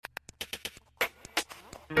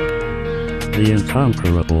The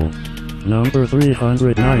Incomparable. Number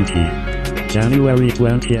 390. January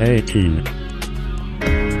 2018.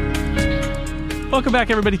 Welcome back,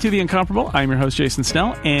 everybody, to The Incomparable. I'm your host, Jason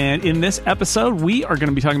Snell, and in this episode, we are going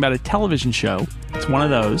to be talking about a television show. It's one of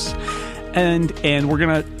those. And we're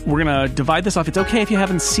gonna divide this off. It's okay if you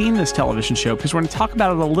haven't seen this television show, because we're going to talk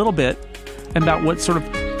about it a little bit, about what sort of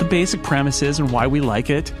the basic premise is and why we like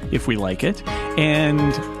it, if we like it. And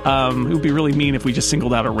it would be really mean if we just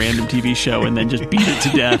singled out a random TV show and then just beat it to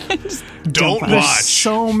death. Don't There's watch.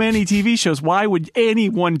 so many TV shows. Why would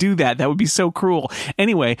anyone do that? That would be so cruel.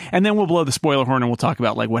 Anyway, and then we'll blow the spoiler horn and we'll talk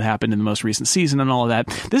about like what happened in the most recent season and all of that.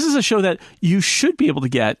 This is a show that you should be able to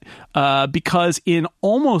get because in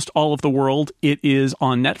almost all of the world, it is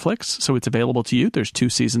on Netflix. So it's available to you. There's 2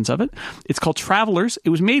 seasons of it. It's called Travelers. It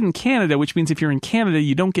was made in Canada, which means if you're in Canada,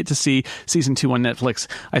 you don't get to see season 2 on Netflix.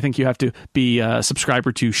 I think you have to be a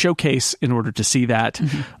subscriber to Showcase in order to see that.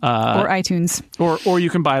 Or iTunes. Or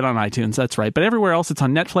you can buy it on iTunes. That's right. But everywhere else, it's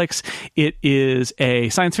on Netflix. It is a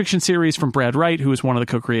science fiction series from Brad Wright, who is one of the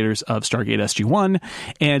co-creators of Stargate SG-1.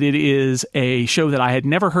 And it is a show that I had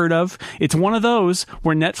never heard of. It's one of those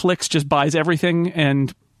where Netflix just buys everything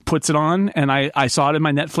and puts it on, and I saw it in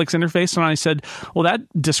my Netflix interface, and I said, well, that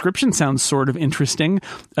description sounds sort of interesting.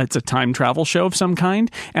 It's a time travel show of some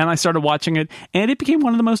kind, and I started watching it, and it became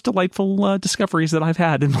one of the most delightful discoveries that I've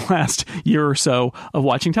had in the last year or so of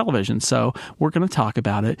watching television. So we're going to talk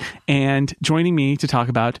about it, and joining me to talk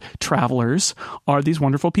about Travelers are these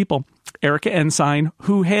wonderful people. Erica Ensign,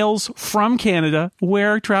 who hails from Canada,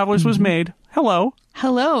 where Travelers was made. Hello.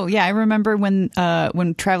 Hello. Yeah, I remember when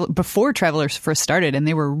before Travelers first started, and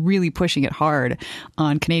they were really pushing it hard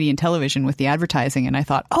on Canadian television with the advertising, and I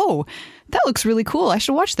thought, oh, that looks really cool. I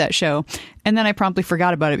should watch that show. And then I promptly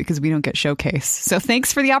forgot about it because we don't get Showcase. So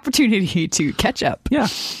thanks for the opportunity to catch up. Yeah,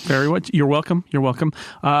 very much. You're welcome. You're welcome.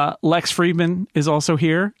 Lex Friedman is also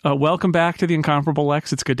here. Welcome back to The Incomparable,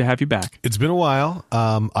 Lex. It's good to have you back. It's been a while.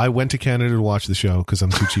 I went to Canada to watch the show because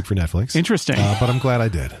I'm too cheap for Netflix. Interesting. But I'm glad I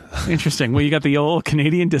did. Interesting. Well, you got the old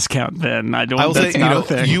Canadian discount then. I will say, not a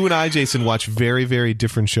thing. you and I, Jason, watch very, very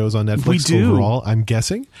different shows on Netflix We do. overall, I'm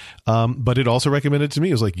guessing. But it also recommended to me,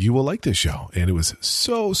 it was like, you will like this show. And it was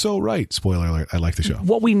so right. Spoiler alert, I like the show.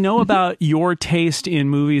 What we know about your taste in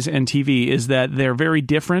movies and TV is that they're very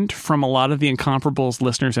different from a lot of the Incomparables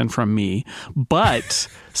listeners and from me. But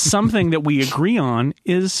something that we agree on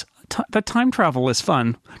is that time travel is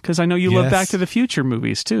fun, because I know you love Back to the Future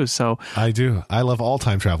movies too. So I do. I love all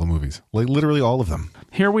time travel movies, like literally all of them.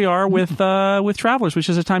 Here we are with Travelers, which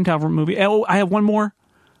is a time travel movie. Oh, I have one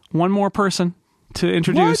more person to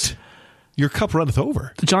introduce. What? Your cup runneth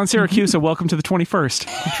over. John Syracuse, welcome to the 21st.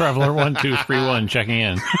 Traveler 1231 checking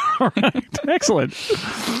in. All right, excellent.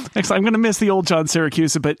 I'm going to miss the old John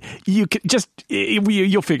Syracuse, but you can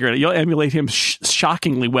you'll figure it out. You'll emulate him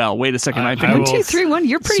shockingly well. Wait a second, I think 1, 2, 3, 1.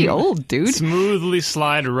 You're pretty old, dude. Smoothly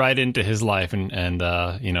slide right into his life, and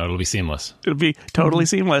it'll be seamless. It'll be totally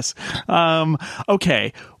seamless.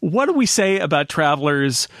 Okay, what do we say about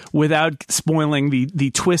Travelers without spoiling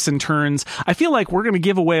the twists and turns? I feel like we're going to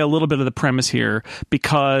give away a little bit of the premise here,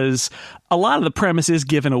 because a lot of the premise is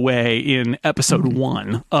given away in episode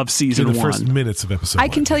 1 of season 1. The first minutes of episode 1. I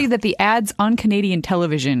can tell you that the ads on Canadian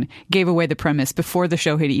television gave away the premise before the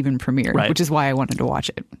show had even premiered, right, which is why I wanted to watch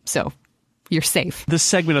it. So you're safe. This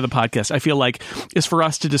segment of the podcast, I feel like, is for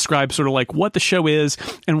us to describe sort of like what the show is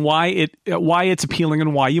and why it's appealing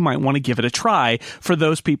and why you might want to give it a try for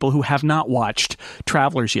those people who have not watched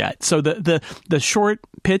Travelers yet. So the short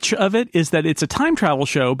pitch of it is that it's a time travel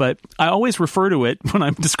show, but I always refer to it when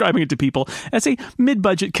I'm describing it to people as a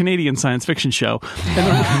mid-budget Canadian science fiction show.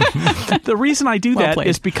 And the reason I do that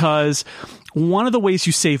is because one of the ways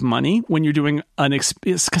you save money when you're doing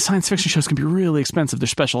because science fiction shows can be really expensive.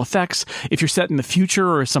 There's special effects. If you're set in the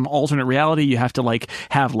future or some alternate reality, you have to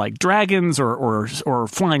have dragons or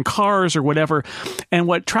flying cars or whatever. And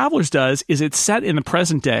what Travelers does is it's set in the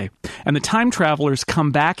present day, and the time travelers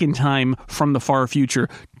come back in time from the far future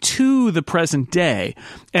to the present day.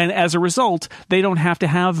 And as a result, they don't have to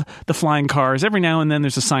have the flying cars. Every now and then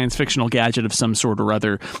there's a science fictional gadget of some sort or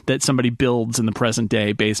other that somebody builds in the present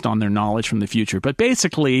day based on their knowledge from the future. But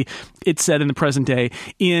basically, it's set in the present day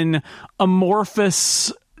in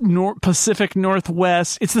amorphous Pacific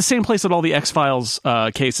Northwest. It's the same place that all the X-Files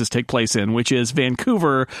cases take place in, which is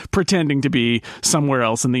Vancouver pretending to be somewhere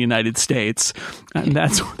else in the United States. And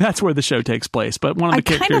that's where the show takes place. But one of the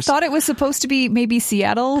characters... I kind of thought it was supposed to be maybe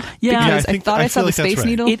Seattle. Yeah. I thought I saw the Space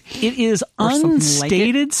Needle. It is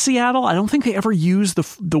unstated Seattle. I don't think they ever use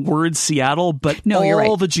the word Seattle, but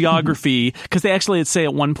all the geography, because they actually say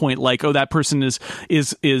at one point, like, oh, that person is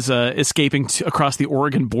escaping across the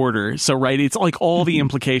Oregon border. So, right, it's like all the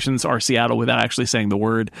implications are Seattle without actually saying the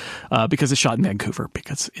word, because it's shot in Vancouver,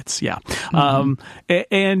 because it's,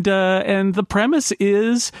 and the premise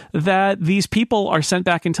is that these people are sent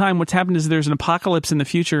back in time. What's happened is there's an apocalypse in the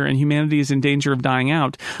future and humanity is in danger of dying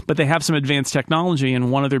out, but they have some advanced technology,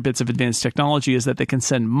 and one of their bits of advanced technology is that they can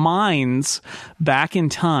send minds back in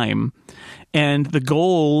time. And the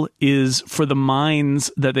goal is for the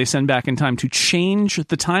minds that they send back in time to change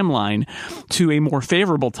the timeline to a more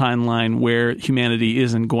favorable timeline where humanity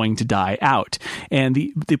isn't going to die out. And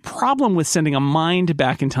the problem with sending a mind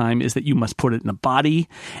back in time is that you must put it in a body,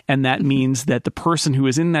 and that means that the person who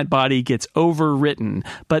is in that body gets overwritten.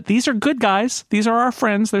 But these are good guys. These are our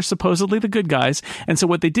friends. They're supposedly the good guys. And so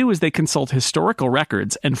what they do is they consult historical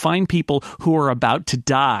records and find people who are about to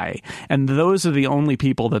die. And those are the only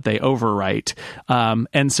people that they overwrite.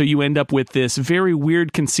 And so you end up with this very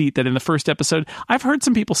weird conceit that in the first episode, I've heard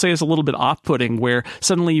some people say is a little bit off-putting, where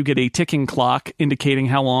suddenly you get a ticking clock indicating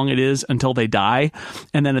how long it is until they die.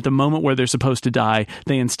 And then at the moment where they're supposed to die,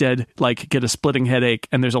 they instead like get a splitting headache,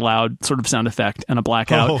 and there's a loud sort of sound effect and a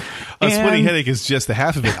blackout. Oh, splitting headache is just the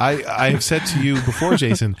half of it. I have said to you before,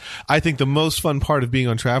 Jason, I think the most fun part of being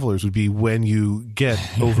on Travelers would be when you get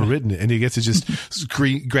overridden and you get to just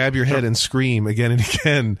grab your head and scream again and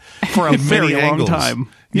again for a very long time.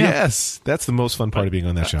 Yeah. Yes, that's the most fun part of being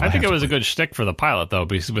on that show. I think it was a good shtick for the pilot, though,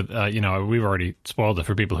 because with we've already spoiled it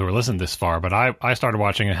for people who are listening this far. But I started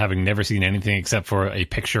watching it having never seen anything except for a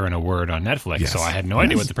picture and a word on Netflix, so I had no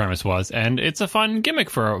idea what the premise was. And it's a fun gimmick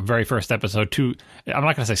for a very first episode. I'm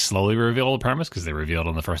not going to say slowly reveal the premise, because they revealed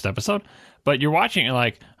on the first episode, but you're watching it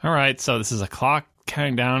like, all right, so this is a clock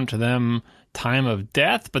counting down to them time of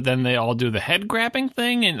death, but then they all do the head grabbing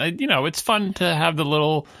thing, and it's fun to have the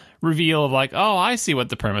little reveal of like, oh, I see what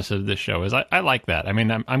the premise of this show is. I like that. I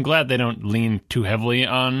mean, I'm glad they don't lean too heavily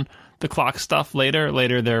on the clock stuff later.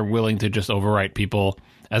 Later, they're willing to just overwrite people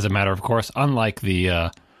as a matter of course, unlike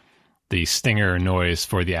the stinger noise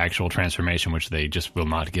for the actual transformation, which they just will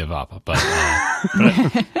not give up. But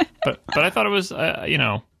I thought it was,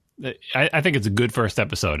 I think it's a good first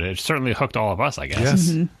episode. It certainly hooked all of us, I guess. Yes.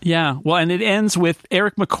 Mm-hmm. Yeah. Well, and it ends with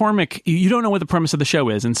Eric McCormick. You don't know what the premise of the show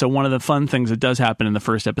is. And so one of the fun things that does happen in the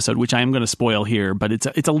first episode, which I am going to spoil here, but it's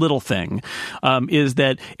a little thing, is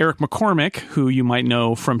that Eric McCormick, who you might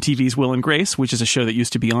know from TV's Will and Grace, which is a show that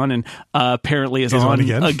used to be on and apparently is on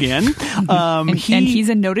again. And he's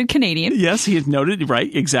a noted Canadian. Yes, he is noted.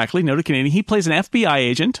 Right. Exactly. Noted Canadian. He plays an FBI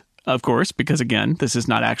agent. Of course, because again, this is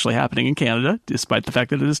not actually happening in Canada, despite the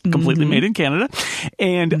fact that it is completely made in Canada.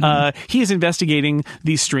 And he is investigating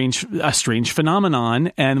a strange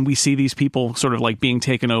phenomenon, and we see these people sort of like being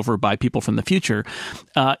taken over by people from the future.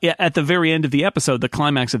 At the very end of the episode, the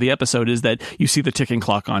climax of the episode is that you see the ticking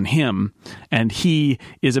clock on him, and he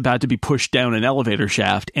is about to be pushed down an elevator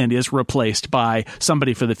shaft and is replaced by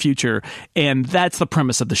somebody for the future. And that's the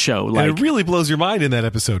premise of the show. Like, and it really blows your mind in that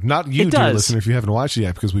episode. Not you, dear listener, if you haven't watched it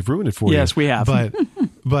yet, because we've ruined it for you. Yes, we have.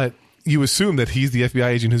 But you assume that he's the FBI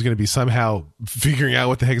agent who's going to be somehow figuring out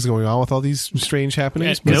what the heck is going on with all these strange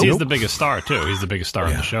happenings. Because he's the biggest star, too. He's the biggest star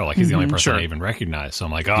in the show. Like, he's the only person I even recognize. So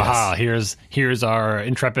I'm like, here's our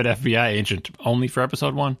intrepid FBI agent, only for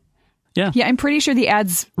episode 1. Yeah. Yeah, I'm pretty sure the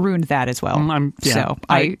ads ruined that as well. I knew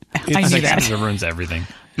that. It ruins everything.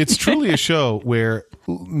 It's truly a show where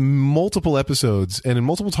multiple episodes, and in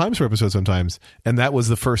multiple times per episode sometimes, and that was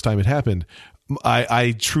the first time it happened,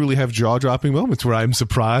 I truly have jaw-dropping moments where I'm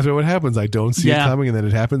surprised by what happens. I don't see it coming, and then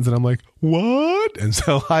it happens, and I'm like, what? And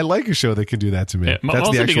so I like a show that can do that to me. Yeah, that's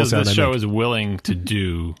mostly the actual because sound this show is willing to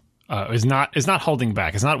do... is not holding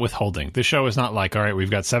back. It's not withholding. The show is not like, all right, we've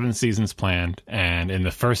got 7 seasons planned, and in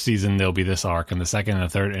the first season there'll be this arc, and the second and the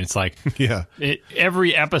third, and it's like,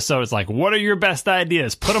 every episode is like, what are your best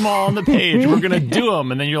ideas? Put them all on the page. We're gonna do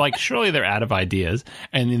them, and then you're like, surely they're out of ideas,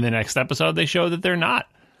 and in the next episode they show that they're not.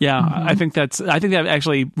 Yeah, I think that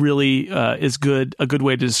actually really is good. A good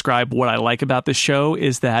way to describe what I like about this show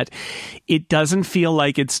is that it doesn't feel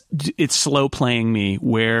like it's slow playing me,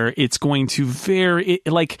 where it's going to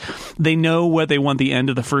like they know what they want the end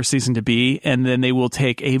of the first season to be, and then they will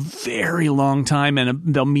take a very long time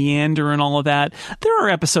and they'll meander and all of that. There are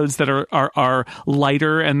episodes that are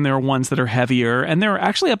lighter, and there are ones that are heavier, and there are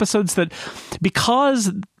actually episodes that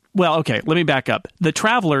because. Well, okay, let me back up. The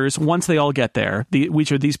travelers, once they all get there,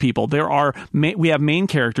 which are these people, we have main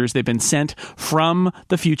characters. They've been sent from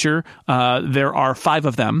the future. There are 5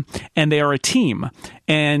 of them, and they are a team.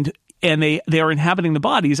 And they are inhabiting the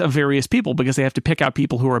bodies of various people because they have to pick out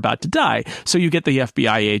people who are about to die. So you get the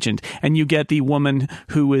FBI agent, and you get the woman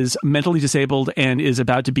who is mentally disabled and is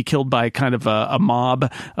about to be killed by kind of a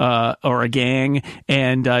mob or a gang,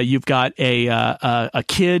 and you've got a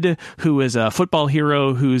kid who is a football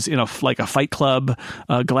hero who's in a fight club,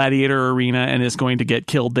 gladiator arena, and is going to get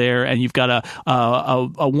killed there. And you've got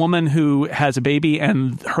a woman who has a baby,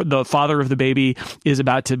 and the father of the baby is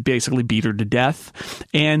about to basically beat her to death.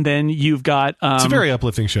 And then you've got it's a very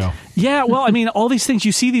uplifting show. Yeah, well, I mean, all these things,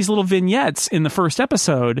 you see these little vignettes in the first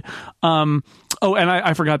episode. Oh, and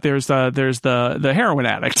I forgot there's the heroin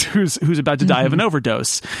addict who's about to die of an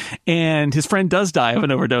overdose, and his friend does die of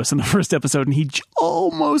an overdose in the first episode, and he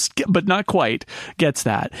almost but not quite gets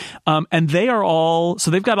that. And they've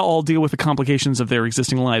got to all deal with the complications of their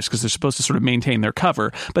existing lives because they're supposed to sort of maintain their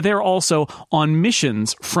cover, but they're also on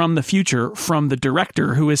missions from the future from the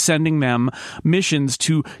director, who is sending them missions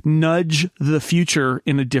to nudge the future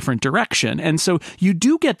in a different direction. And so you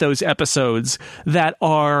do get those episodes that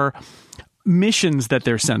are missions that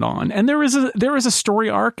they're sent on, and there is a story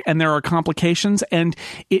arc, and there are complications, and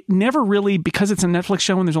it never really, because it's a Netflix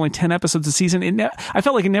show and there's only 10 episodes a season, I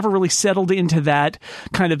felt like it never really settled into that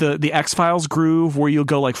kind of the X-Files groove where you'll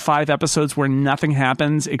go like 5 episodes where nothing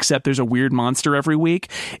happens except there's a weird monster every week.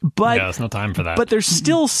 But yeah, there's no time for that. But there's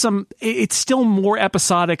still it's still more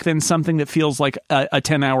episodic than something that feels like a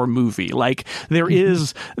 10-hour movie. Like there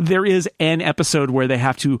is an episode where they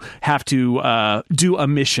have to do a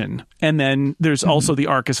mission, and then there's also the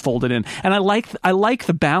arc is folded in. And I like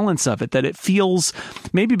the balance of it, that it feels,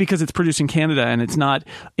 maybe because it's produced in Canada and it's not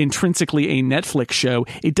intrinsically a Netflix show,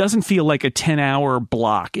 it doesn't feel like a 10-hour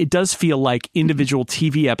block. It does feel like individual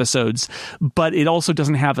TV episodes, but it also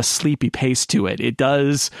doesn't have a sleepy pace to it. It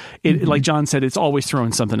does, like John said, it's always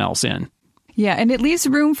throwing something else in. Yeah, and it leaves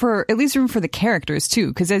room for the characters too,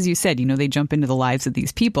 because as you said, they jump into the lives of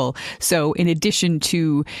these people. So in addition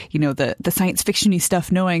to the science fiction-y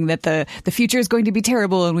stuff, knowing that the future is going to be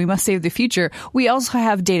terrible and we must save the future, we also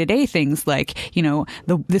have day-to-day things like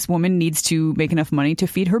this woman needs to make enough money to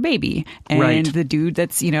feed her baby, and right. The dude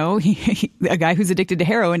that's a guy who's addicted to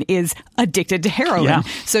heroin is addicted to heroin. Yeah.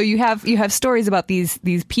 So you have stories about these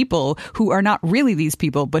people who are not really these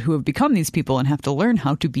people, but who have become these people and have to learn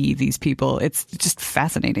how to be these people. It's just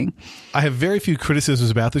fascinating. I have very few criticisms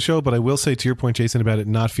about the show, but I will say, to your point, Jason, about it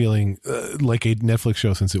not feeling like a Netflix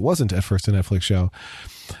show, since it wasn't at first a Netflix show.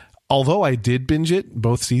 Although I did binge it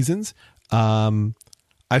both seasons,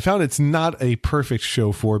 I found it's not a perfect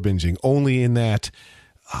show for binging, only in that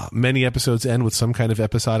many episodes end with some kind of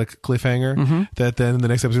episodic cliffhanger that then in the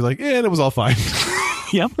next episode you're like, and it was all fine.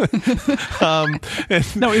 Yep.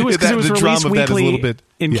 No, it was because it was released weekly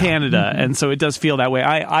in yeah. Canada, and so it does feel that way.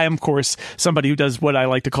 I am, of course, somebody who does what I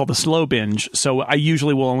like to call the slow binge, so I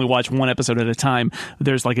usually will only watch one episode at a time.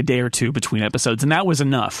 There's like a day or two between episodes, and that was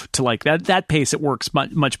enough to like that pace. It works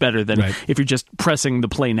much better than if you're just pressing the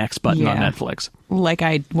play next button on Netflix. Like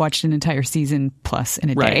I watched an entire season plus in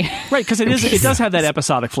a day. Right, because it does have that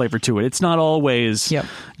episodic flavor to it. It's not always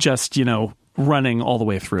just running all the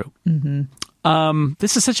way through. Mm-hmm.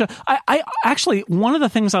 This is such I actually, one of the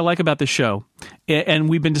things I like about this show, and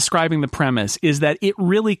we've been describing the premise, is that it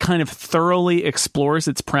really kind of thoroughly explores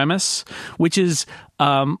its premise, which is,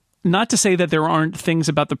 not to say that there aren't things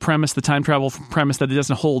about the premise, the time travel premise, that it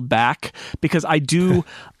doesn't hold back, because in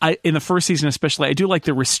the first season especially, I do like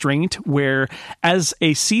the restraint where, as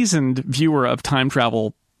a seasoned viewer of time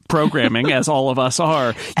travel programming, as all of us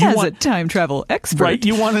are, a time travel expert, right?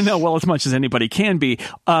 You want to know, well, as much as anybody can be,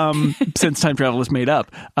 since time travel is made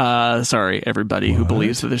up. Sorry, everybody who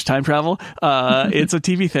believes that there's time travel. It's a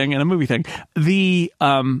TV thing and a movie thing.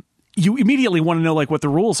 You immediately want to know like what the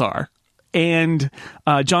rules are. And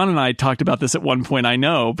John and I talked about this at one point, I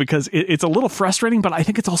know, because it's a little frustrating, but I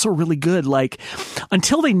think it's also really good. Like,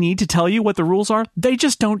 until they need to tell you what the rules are, they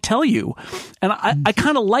just don't tell you. And I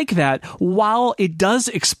kind of like that, while it does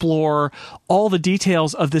explore all the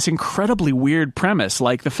details of this incredibly weird premise,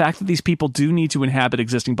 like the fact that these people do need to inhabit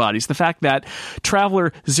existing bodies, the fact that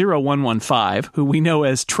Traveler 0115, who we know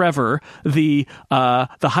as Trevor, the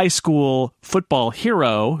high school football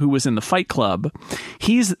hero who was in the Fight Club,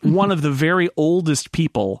 he's one of the very oldest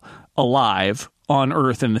people alive on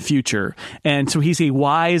Earth in the future. And so he's a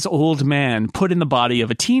wise old man put in the body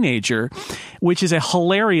of a teenager, which is a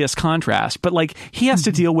hilarious contrast. But like, he has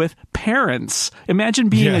to deal with parents. Imagine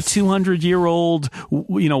being a 200-year-old,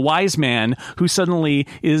 wise man who suddenly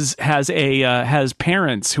has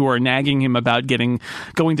parents who are nagging him about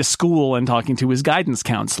going to school and talking to his guidance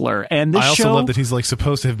counselor. And this I also love that he's like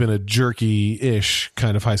supposed to have been a jerky-ish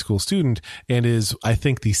kind of high school student, and is, I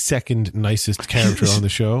think, the second nicest character on the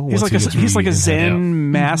show. He's like a Zen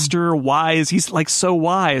master, wise. He's like so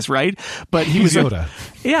wise, right? But he's Yoda.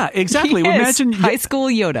 Yeah, exactly. Imagine high school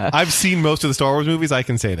Yoda. I've seen most of the Star Wars movies. I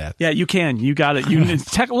can say that. Yeah, you can. You got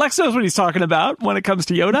it. Lex knows what he's talking about when it comes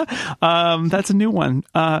to Yoda. That's a new one.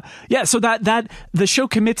 So that the show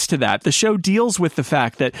commits to that. The show deals with the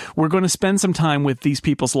fact that we're going to spend some time with these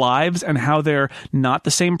people's lives and how they're not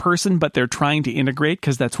the same person, but they're trying to integrate,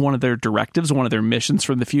 because that's one of their directives, one of their missions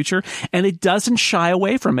from the future. And it doesn't shy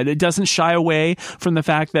away from it. It doesn't shy away from the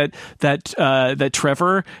fact that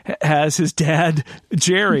Trevor has his dad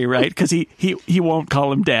Jerry, right? Because he won't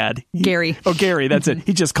call him dad. Gary. Gary, that's it.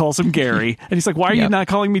 He just calls him Gary. And he's like, why are you not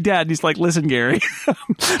calling me dad? And he's like, listen, Gary,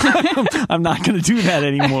 I'm not going to do that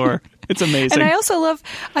anymore. It's amazing. And I also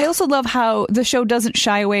love how the show doesn't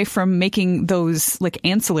shy away from making those like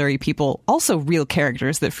ancillary people also real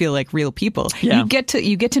characters that feel like real people. Yeah.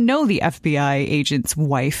 You get to know the FBI agent's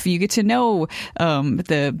wife. You get to know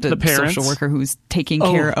the social worker who's taking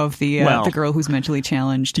care of the girl who's mentally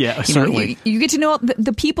challenged. Yeah, certainly. You get to know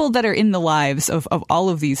the people that are in the lives of all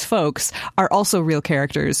of these folks are also real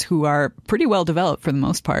characters who are pretty well developed for the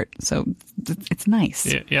most part. So it's nice.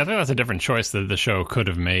 Yeah, I think that's a different choice that the show could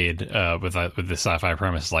have made with the sci-fi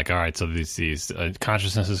premise. Like, all right, so these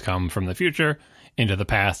consciousnesses come from the future into the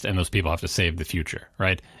past, and those people have to save the future,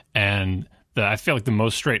 right? And I feel like the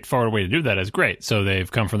most straightforward way to do that is great. So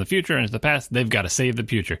they've come from the future into the past. They've got to save the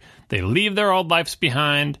future. They leave their old lives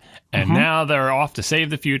behind, and now they're off to save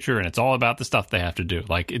the future, and it's all about the stuff they have to do.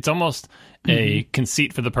 Like, it's almost a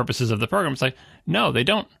conceit for the purposes of the program. It's like, no, they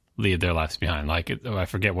don't leave their lives behind. Like, I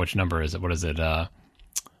forget which number is it. What is it?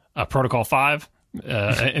 Protocol 5?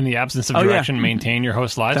 In the absence of direction, maintain your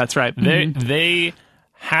host lives. That's right. They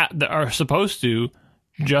are supposed to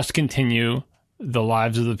just continue the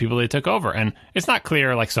lives of the people they took over. And it's not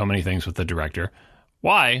clear, like so many things with the director,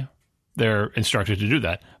 why they're instructed to do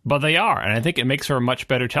that. But they are. And I think it makes for a much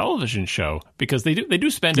better television show, because they do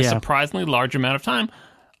spend a surprisingly large amount of time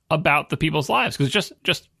about the people's lives. Because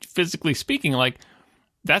just physically speaking, like,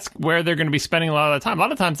 that's where they're going to be spending a lot of the time. A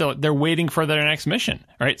lot of times they're waiting for their next mission,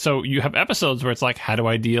 right? So you have episodes where it's like, how do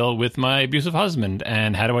I deal with my abusive husband?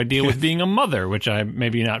 And how do I deal with being a mother, which I'm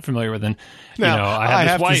maybe not familiar with. And, I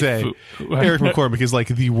have to say, Eric McCormick is like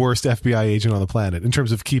the worst FBI agent on the planet in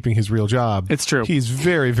terms of keeping his real job. It's true. He's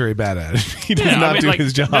very, very bad at it. He does not do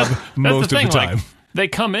his job most of the time. Like, they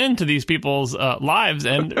come into these people's lives,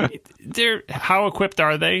 and how equipped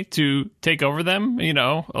are they to take over them? We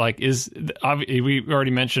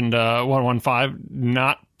already mentioned 115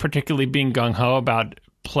 not particularly being gung-ho about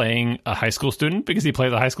playing a high school student, because he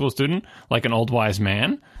plays a high school student like an old wise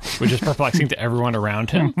man, which is perplexing to everyone around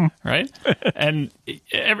him, right? And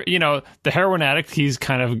the heroin addict, he's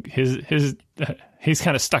kind of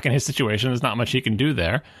stuck in his situation. There's not much he can do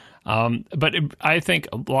there. But I think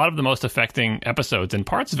a lot of the most affecting episodes and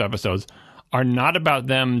parts of episodes are not about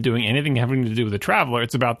them doing anything having to do with the Traveler.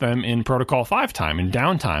 It's about them in Protocol 5 time, in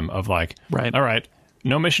downtime of like, all right,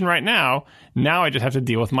 no mission right now. Now I just have to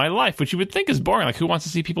deal with my life, which you would think is boring. Like, who wants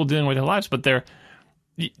to see people dealing with their lives? But they're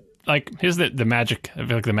like, here's the magic. I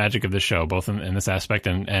feel like the magic of the show, both in this aspect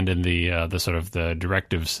and in the sort of the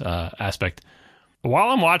directives aspect. While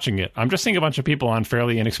I'm watching it, I'm just seeing a bunch of people on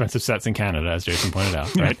fairly inexpensive sets in Canada, as Jason pointed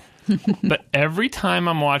out, right? But every time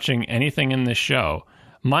I'm watching anything in this show,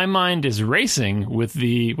 my mind is racing with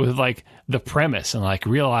the premise, and like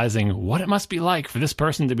realizing what it must be like for this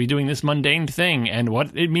person to be doing this mundane thing, and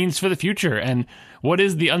what it means for the future, and what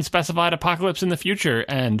is the unspecified apocalypse in the future,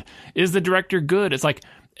 and is the director good? It's like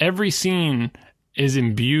every scene is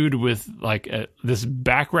imbued with like this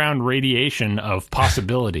background radiation of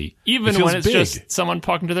possibility, even when it's just someone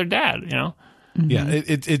talking to their dad, Yeah,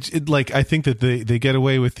 it like I think that they get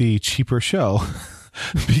away with the cheaper show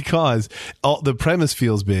because the premise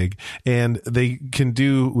feels big, and they can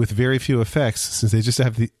do with very few effects, since they just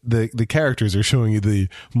have the characters are showing you the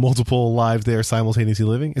multiple lives they're simultaneously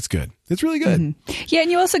living. It's good. It's really good. Yeah,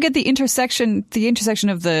 and you also get the intersection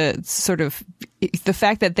of the sort of the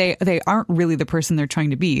fact that they aren't really the person they're trying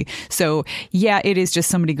to be. So yeah, it is just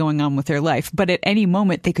somebody going on with their life, but at any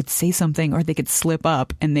moment they could say something, or they could slip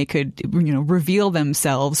up, and they could, reveal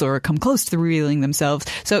themselves or come close to revealing themselves.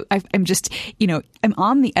 So I'm just, I'm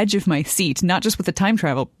on the edge of my seat, not just with the time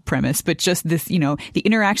travel premise, but just this, the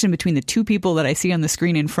interaction between the two people that I see on the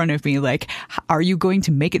screen in front of me. Like, are you going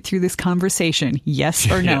to make it through this conversation?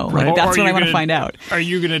 Yes or no? Right. Like, that's what I want to find out. Are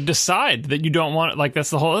you going to decide that you don't want, like, that's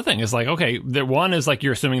the whole other thing. It's like, okay, one is like,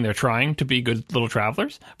 you're assuming they're trying to be good little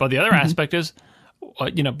travelers, but the other aspect is,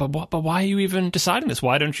 but why are you even deciding this?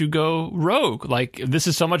 Why don't you go rogue? Like, this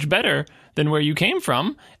is so much better than where you came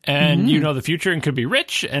from, and you know the future and could be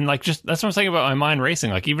rich, and like, just that's what I'm saying about my mind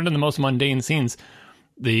racing. Like, even in the most mundane scenes,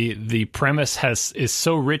 the premise is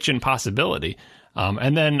so rich in possibility.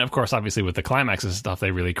 And then, of course, obviously with the climaxes and stuff,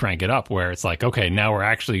 they really crank it up, where it's like, okay, now we're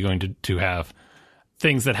actually going to have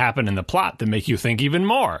things that happen in the plot that make you think even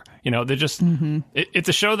more. They're just, it's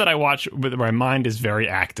a show that I watch where my mind is very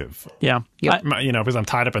active. Yeah. Yep. Because I'm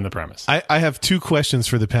tied up in the premise. I have two questions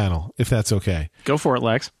for the panel, if that's okay. Go for it,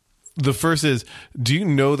 Lex. The first is, do you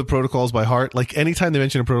know the protocols by heart? Like, anytime they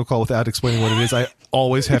mention a protocol without explaining what it is, I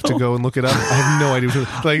always have to go and look it up. I have no idea.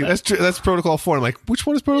 Like, that's protocol 4. I'm like, which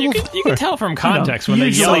one is protocol 4? You can tell from context when they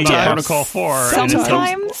yell about protocol 4.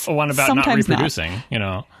 Sometimes. And one about not reproducing,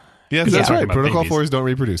 Yes, that's right. Protocol 4 is don't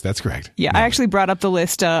reproduce. That's correct. Yeah, I actually brought up the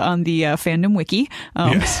list on the fandom wiki.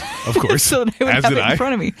 Yes, of course. So that I would have it in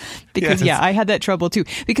front of me. Because, I had that trouble too.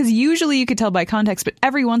 Because usually you could tell by context, but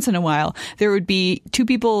every once in a while, there would be two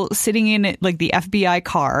people sitting in like the FBI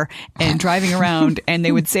car and driving around, and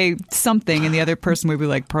they would say something, and the other person would be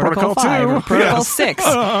like, Protocol 5 or Protocol 6.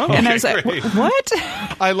 And I was like, what?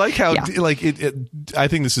 I like how, like, I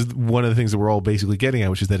think this is one of the things that we're all basically getting at,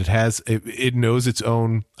 which is that it knows its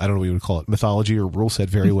own, I don't know what you would call it, mythology or rule set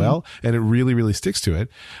very well, and it really, really sticks to it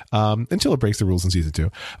until it breaks the rules in season 2.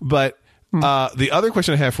 But the other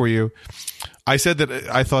question I have for you, I said that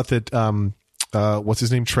I thought that what's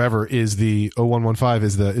his name, Trevor, is the 0115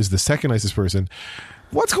 is the second nicest person.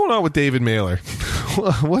 What's going on with David Mailer?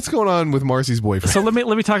 What's going on with Marcy's boyfriend? So let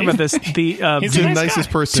me talk about this. He's the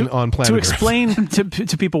nicest person on planet Earth. To explain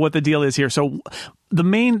to people what the deal is here. So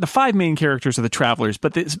the 5 main characters are the travelers,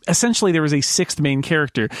 but essentially there is a 6th main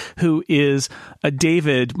character who is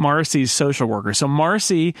David, Marcy's social worker. So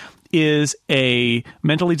Marcy is a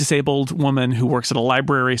mentally disabled woman who works at a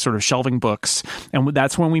library, sort of shelving books, and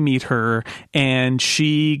that's when we meet her. And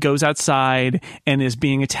she goes outside and is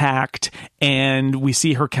being attacked, and we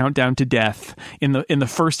see her count down to death in the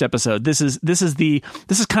first episode. This is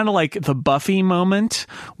kind of like the Buffy moment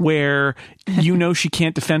where she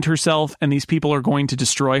can't defend herself, and these people are going to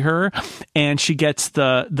destroy her, and she gets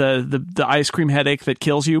the ice cream headache that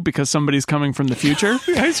kills you because somebody's coming from the future.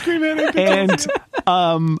 The ice cream headache.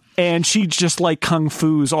 And she just like kung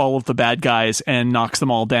fu's all of the bad guys and knocks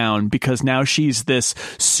them all down, because now she's this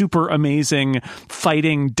super amazing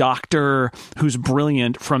fighting doctor who's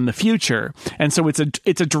brilliant from the future. And so it's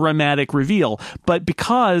a dramatic reveal. But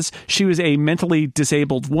because she was a mentally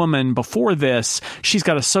disabled woman before this, she's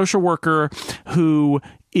got a social worker who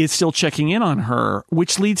is still checking in on her,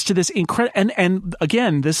 which leads to this incredible, and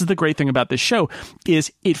again, this is the great thing about this show, is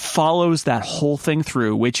it follows that whole thing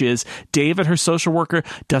through, which is David, her social worker,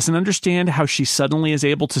 doesn't understand how she suddenly is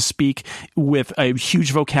able to speak with a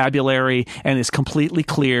huge vocabulary and is completely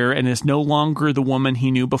clear and is no longer the woman he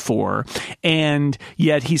knew before. And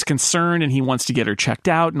yet he's concerned and he wants to get her checked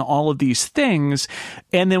out and all of these things.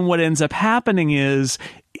 And then what ends up happening is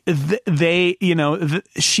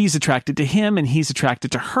she's attracted to him and he's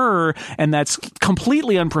attracted to her, and that's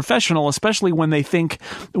completely unprofessional, especially when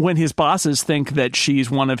his bosses think that she's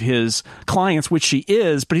one of his clients, which she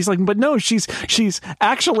is, but he's like, but no, she's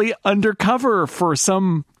actually undercover for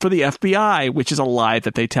the FBI, which is a lie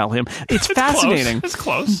that they tell him. It's fascinating. It's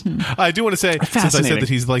close. I do want to say, since I said that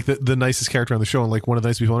he's like the nicest character on the show and like one of the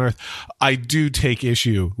nicest people on earth, I do take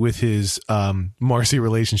issue with his Marcy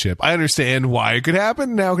relationship. I understand why it could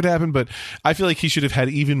happen. Now could happen, but I feel like he should have had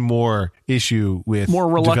even more issue with more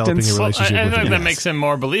reluctance. developing a relationship I with think him. that makes him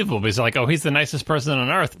more believable because like, oh, he's the nicest person on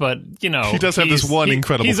earth, but you know, he does have this one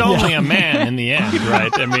incredible. He's only a man in the end,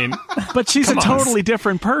 right? I mean, but she's a totally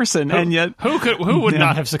different person, and yet who would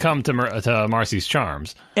not have succumbed to Marcy's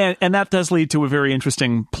charms? And that does lead to a very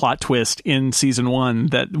interesting plot twist in season 1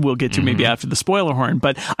 that we'll get to maybe after the spoiler horn.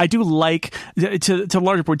 But I do like to a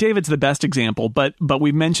larger point. David's the best example, but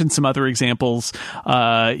we mentioned some other examples.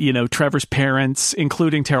 Trevor's parents,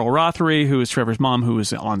 including Terrell Rothery, who is Trevor's mom, who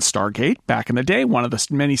was on Stargate back in the day. One of the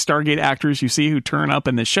many Stargate actors you see who turn up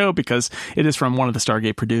in this show because it is from one of the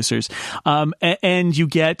Stargate producers. And you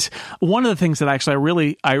get one of the things that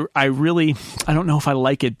actually I really I don't know if I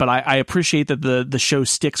like it, but I appreciate that the show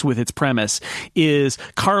sticks with its premise is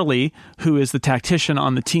Carly, who is the tactician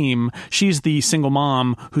on the team. She's the single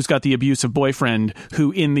mom who's got the abusive boyfriend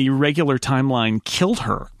who in the regular timeline killed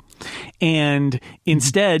her. And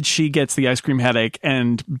instead she gets the ice cream headache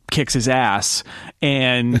and kicks his ass.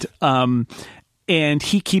 And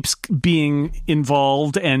he keeps being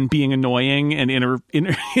involved and being annoying and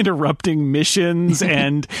interrupting missions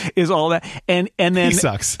and is all that. And then he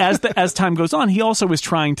sucks. as time goes on, he also is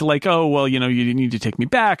trying to like, oh, well, you didn't need to take me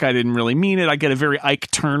back. I didn't really mean it. I get a very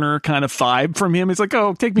Ike Turner kind of vibe from him. It's like,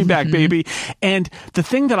 oh, take me back, baby. And the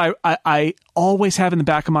thing that I always have in the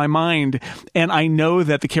back of my mind, and I know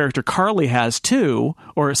that the character Carly has too,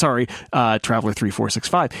 or sorry, Traveler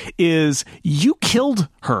 3465, is you killed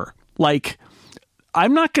her. Like,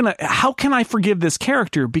 how can I forgive this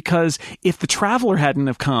character? Because if the Traveler hadn't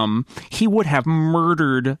have come, he would have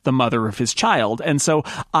murdered the mother of his child. And so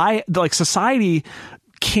society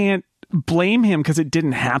can't blame him because it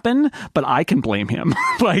didn't happen, but I can blame him.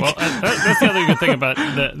 That's the other good thing about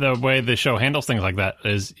the way the show handles things like that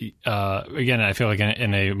is, again, I feel like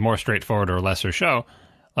in a more straightforward or lesser show,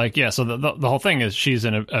 like, yeah, so the whole thing is she's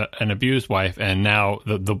an abused wife, and now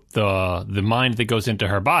the mind that goes into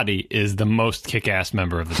her body is the most kick-ass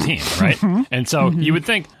member of the team, right? And so you would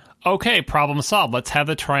think, okay, problem solved. Let's have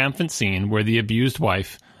the triumphant scene where the abused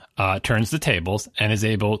wife turns the tables and is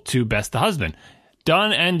able to best the husband.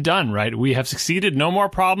 Done and done, right? We have succeeded. No more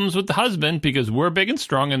problems with the husband because we're big and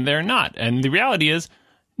strong and they're not. And the reality is,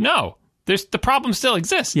 no. The problem still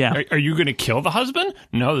exists. Yeah. Are you going to kill the husband?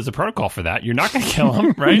 No, there's a protocol for that. You're not going to kill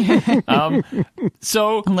him, right?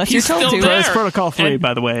 So unless you're told to. So it's protocol 3,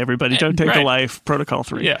 by the way, everybody. Don't take a life. Protocol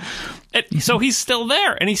 3. Yeah. So he's still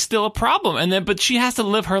there, and he's still a problem. But she has to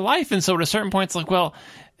live her life, and so at a certain point, it's like, well,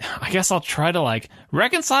 I guess I'll try to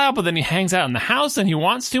reconcile, but then he hangs out in the house and he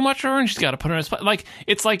wants too much of her and she's got to put her in his place. Like,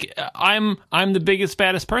 it's like, I'm the biggest,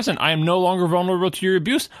 baddest person. I am no longer vulnerable to your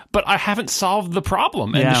abuse, but I haven't solved the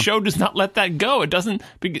problem. And the show does not let that go. It doesn't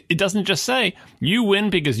just say you win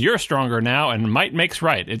because you're stronger now and might makes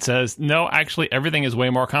right. It says, no, actually everything is way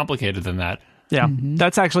more complicated than that. Yeah.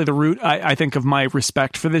 That's actually the root, I think, of my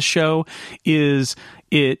respect for this show is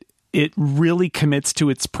it really commits to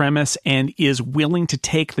its premise and is willing to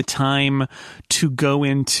take the time to go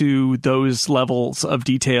into those levels of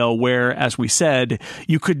detail where, as we said,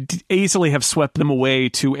 you could easily have swept them away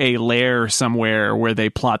to a lair somewhere where they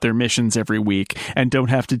plot their missions every week and don't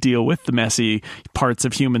have to deal with the messy parts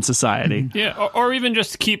of human society. Yeah, or even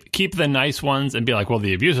just keep the nice ones and be like, well,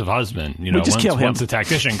 the abusive husband, once the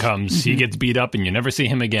tactician comes, he gets beat up and you never see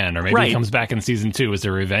him again, or maybe he comes back in season 2 as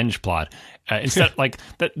a revenge plot. Instead, like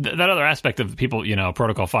that other aspect of people,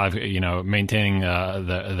 Protocol 5, maintaining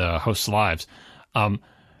the host's lives.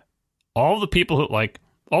 All the people who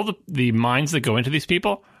all the minds that go into these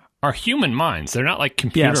people are human minds. They're not like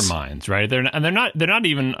computer minds, right? They're not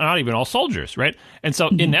even all soldiers, right? And so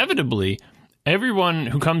inevitably, everyone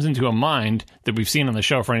who comes into a mind that we've seen on the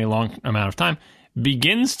show for any long amount of time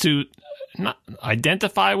begins to not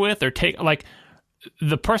identify with or take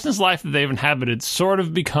the person's life that they've inhabited sort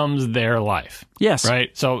of becomes their life. Yes.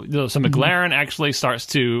 Right? So McLaren actually starts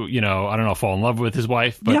to, fall in love with his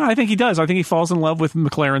wife. But yeah, I think he does. I think he falls in love with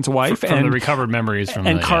McLaren's wife. From the recovered memories from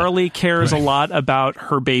And Carly cares a lot about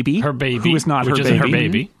her baby. Her baby. Who is not which her isn't baby. her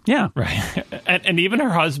baby. Yeah. Right. And even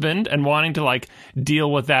her husband, and wanting to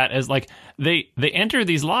deal with that as they enter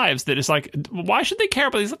these lives that is why should they care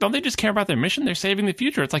about these? Don't they just care about their mission? They're saving the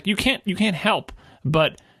future. It's like you can't help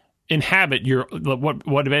but inhabit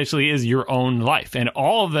what eventually is your own life, and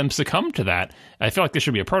all of them succumb to that. I feel like there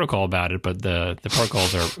should be a protocol about it, but the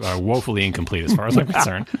protocols are woefully incomplete as far as I'm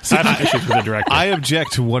concerned. I have issues with the director. I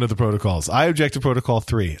object to one of the protocols. I object to Protocol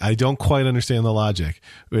 3. I don't quite understand the logic.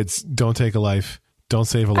 It's don't take a life. Don't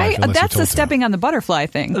save a life. That's the stepping on the butterfly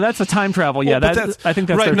thing. That's a time travel. Yeah, well, I think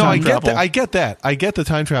that's right. Their No, time travel. I get that. I get the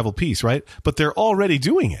time travel piece, right? But they're already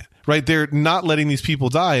doing it. right? They're not letting these people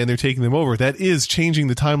die and they're taking them over. That is changing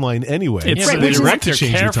the timeline anyway. Yeah, Right, but the which is- director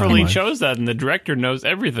change the carefully timeline. chose that, and the director knows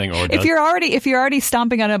everything. Or If you're already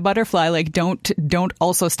stomping on a butterfly, like don't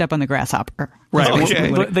also step on the grasshopper. Right. That's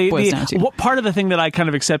Okay. what it boils down to. What part of the thing that I kind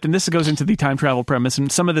of accept, and this goes into the time travel premise, and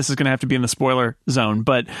some of this is going to have to be in the spoiler zone,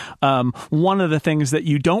 but one of the things that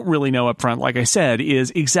you don't really know up front, like I said, is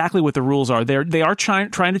exactly what the rules are. They are trying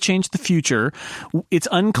to change the future. It's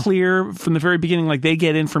unclear from the very beginning, like they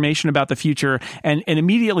get information about the future, and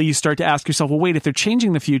immediately you start to ask yourself, well, wait, if they're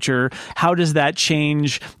changing the future, how does that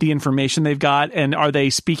change the information they've got? And are they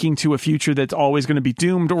speaking to a future that's always going to be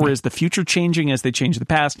doomed, or is the future changing as they change the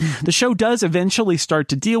past? The show does eventually start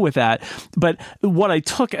to deal with that. But what I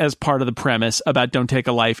took as part of the premise about Don't Take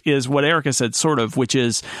a Life is what Erica said, sort of, which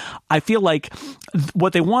is I feel like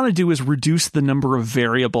what they want to do is reduce the number of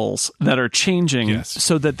variables that are changing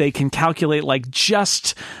so that they can calculate like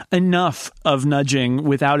just enough of nudging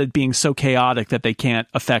without it being so chaotic that they can't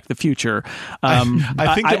affect the future. I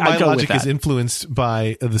think that my go with logic that. is influenced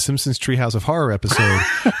by the Simpsons Treehouse of Horror episode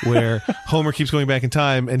where Homer keeps going back in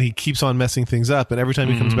time and he keeps on messing things up. And every time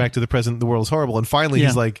he comes back to the present, the world is horrible. And finally,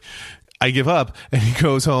 he's like, I give up, and he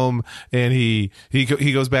goes home and he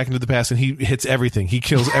goes back into the past and he hits everything. He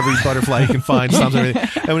kills every butterfly he can find, stomps everything.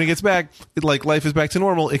 And when he gets back, like life is back to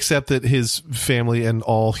normal, except that his family and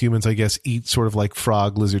all humans, I guess, eat sort of like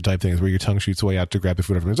frog lizard type things where your tongue shoots way out to grab the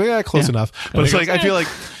food. Everyone's like, yeah, close enough. But it's like I feel like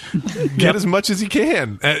get as much as you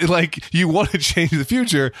can. Like you want to change the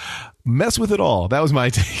future, mess with it all. That was my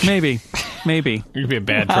take. Maybe. You'd be a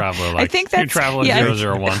bad traveler. Like, I think that's you're traveling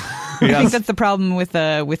 001. I think that's the problem with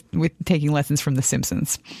taking lessons from The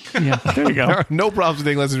Simpsons. Yeah, there you go. There are no problems with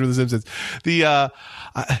taking lessons from The Simpsons.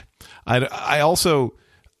 I also,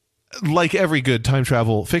 like every good time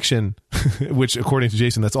travel fiction, which according to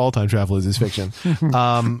Jason, that's all time travel is fiction.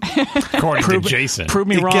 According to Jason. Prove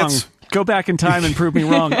me It wrong. gets- Go back in time and prove me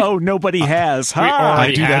wrong. Oh, nobody has. We Ha!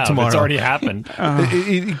 already I do that have. tomorrow. It's already happened.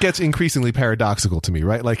 It gets increasingly paradoxical to me,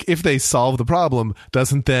 right? Like if they solve the problem,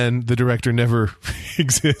 doesn't then the director never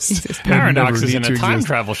exist? and Paradoxes never in need a to time exist?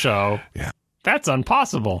 travel show. Yeah. That's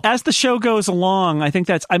impossible. As the show goes along, I think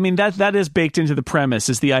that is baked into the premise,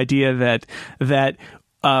 is the idea that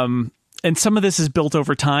and some of this is built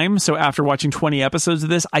over time. So after watching 20 episodes of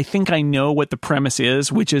this, I think I know what the premise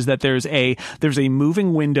is, which is that there's a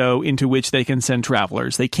moving window into which they can send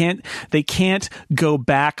travelers. They can't go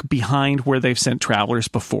back behind where they've sent travelers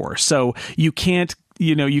before. So you can't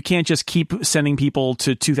just keep sending people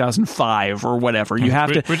to 2005 or whatever. You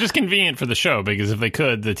have to. Which is convenient for the show, because if they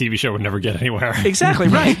could, the TV show would never get anywhere. Exactly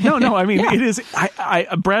right. No. I mean, it is.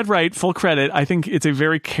 Brad Wright, full credit. I think it's a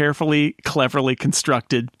very carefully, cleverly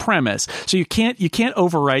constructed premise. So you can't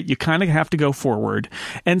overwrite. You kind of have to go forward,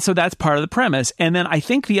 and so that's part of the premise. And then I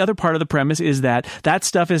think the other part of the premise is that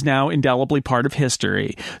stuff is now indelibly part of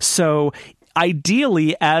history. So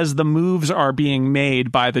ideally, as the moves are being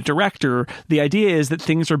made by the director, the idea is that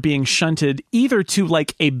things are being shunted either to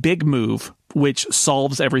like a big move, which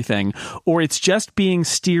solves everything, or it's just being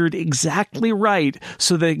steered exactly right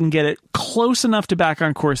so they can get it close enough to back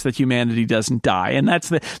on course that humanity doesn't die. And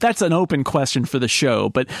that's an open question for the show,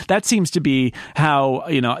 but that seems to be how,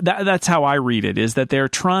 that's how I read it, is that they're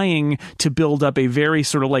trying to build up a very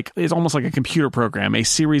sort of like, it's almost like a computer program, a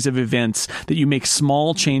series of events that you make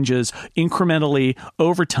small changes incrementally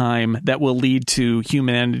over time that will lead to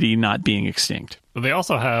humanity not being extinct. But they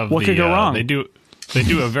also have what could go wrong? They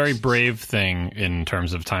do a very brave thing in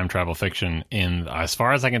terms of time travel fiction in, as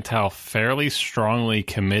far as I can tell, fairly strongly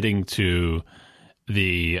committing to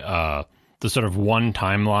the sort of one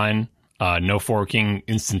timeline, no forking,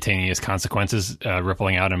 instantaneous consequences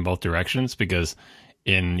rippling out in both directions. Because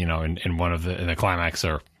in one of the climax,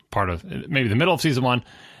 or part of maybe the middle of season 1,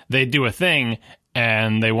 they do a thing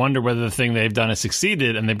and they wonder whether the thing they've done has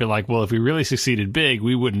succeeded, and they'd be like, well, if we really succeeded big,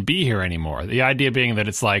 we wouldn't be here anymore. The idea being that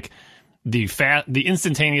it's like the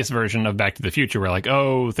instantaneous version of Back to the Future, where like,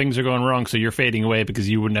 oh, things are going wrong, so you're fading away because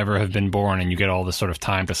you would never have been born, and you get all this sort of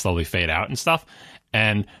time to slowly fade out and stuff.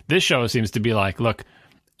 And this show seems to be like, look,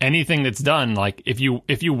 anything that's done, like if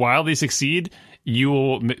you wildly succeed, you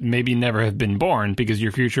will maybe never have been born because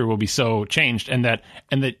your future will be so changed, and that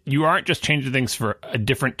you aren't just changing things for a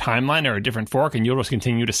different timeline or a different fork, and you'll just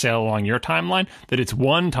continue to sail along your timeline. That it's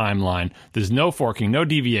one timeline, there's no forking, no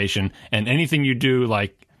deviation, and anything you do,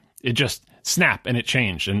 like, it just snap and it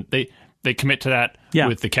changed. And they commit to that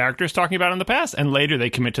with the characters talking about in the past, and later they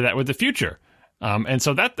commit to that with the future. And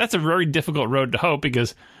so that's a very difficult road to hoe,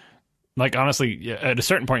 because, like, honestly, at a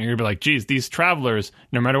certain point, you're going to be like, geez, these travelers,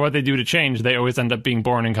 no matter what they do to change, they always end up being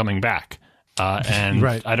born and coming back. And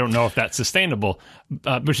Right. I don't know if that's sustainable,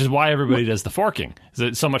 which is why everybody does the forking.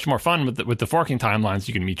 It's so much more fun with the forking timelines.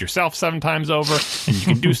 You can meet yourself 7 times over, and you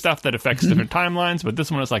can do stuff that affects different timelines. But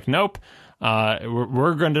this one is like, nope.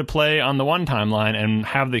 We're going to play on the one timeline and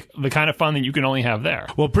have the kind of fun that you can only have there.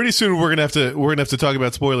 Well, pretty soon we're gonna have to talk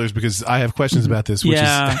about spoilers because I have questions about this, which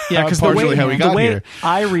is because partially how we got here.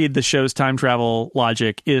 I read the show's time travel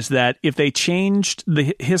logic is that if they changed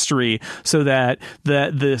the history so that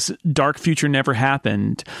this dark future never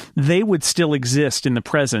happened, they would still exist in the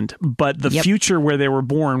present, but the future where they were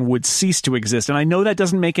born would cease to exist. And I know that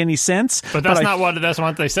doesn't make any sense, but that's not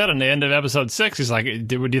what they said in the end of episode 6. He's like,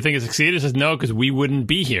 do you think it succeeded? No, because we wouldn't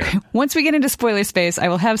be here. Once we get into spoiler space, I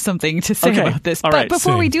will have something to say about this. But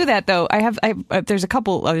before we do that, though, there's a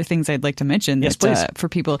couple other things I'd like to mention for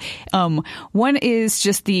people. One is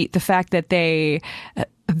just the fact that the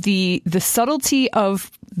subtlety of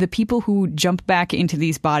the people who jump back into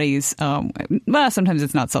these bodies, sometimes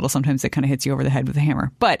it's not subtle, sometimes it kind of hits you over the head with a hammer.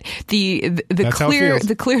 But the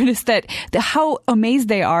clearness that how amazed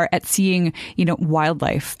they are at seeing,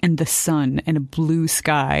 wildlife and the sun and a blue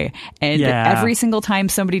sky, and every single time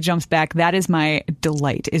somebody jumps back, that is my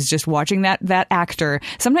delight, is just watching that actor.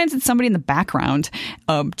 Sometimes it's somebody in the background,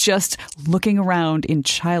 just looking around in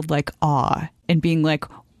childlike awe and being like,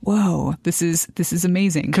 whoa, this is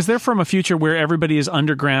amazing. Because they're from a future where everybody is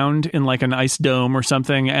underground in like an ice dome or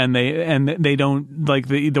something, and they don't, like,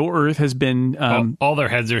 the Earth has been all their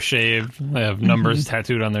heads are shaved. They have numbers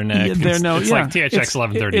tattooed on their neck. It's like THX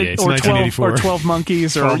 1138 or 12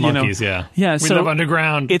 monkeys, or 12 monkeys. We live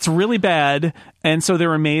underground. It's really bad, and so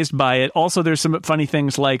they're amazed by it. Also, there's some funny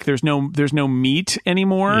things like there's no meat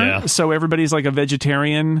anymore, so everybody's like a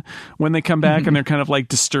vegetarian when they come back, and they're kind of like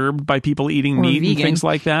disturbed by people eating meat and things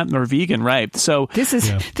like that. Or vegan, right? So this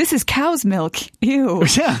is cow's milk. Ew.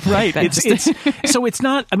 Yeah, right. It's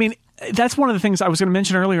not. I mean, that's one of the things I was going to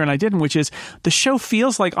mention earlier and I didn't, which is the show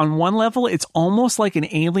feels like on one level it's almost like an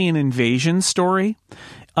alien invasion story.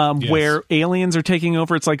 Where aliens are taking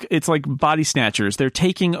over. It's like body snatchers. They're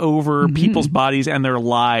taking over people's bodies and their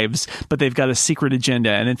lives, but they've got a secret agenda.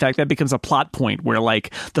 And in fact, that becomes a plot point where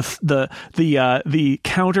like the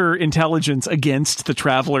counterintelligence against the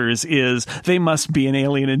travelers is they must be an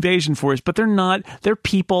alien invasion force, but they're not. They're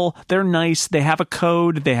people. They're nice. They have a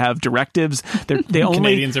code. They have directives. They only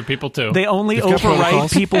Canadians are people too. They only override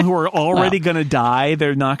people who are already going to die.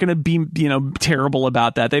 They're not going to be terrible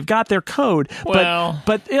about that. They've got their code,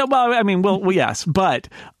 but yes, but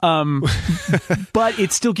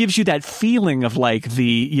it still gives you that feeling of like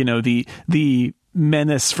the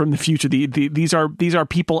menace from the future. These are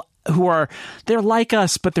people who they're like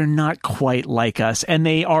us, but they're not quite like us, and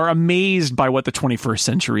they are amazed by what the 21st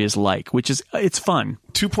century is like, which is it's fun.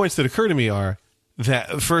 2 points that occur to me are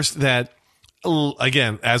that first, that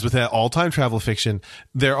again, as with all time travel fiction,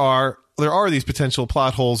 there are these potential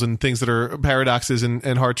plot holes and things that are paradoxes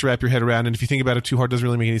and hard to wrap your head around. And if you think about it too hard, it doesn't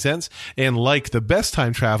really make any sense. And like the best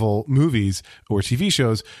time travel movies or TV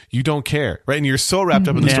shows, you don't care, right? And you're so wrapped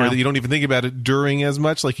up in the story that you don't even think about it during as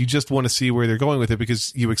much. Like you just want to see where they're going with it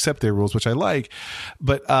because you accept their rules, which I like.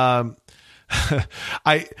 But I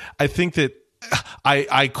think that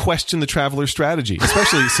I question the traveler strategy,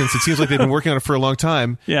 especially since it seems like they've been working on it for a long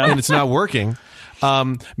time and it's not working.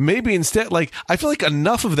 Maybe instead, like, I feel like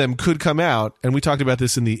enough of them could come out, and we talked about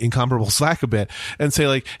this in the Incomparable Slack a bit, and say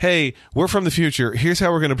like, hey, we're from the future. Here's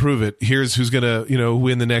how we're going to prove it. Here's who's going to,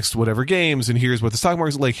 win the next whatever games, and here's what the stock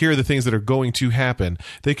market's like. Here are the things that are going to happen.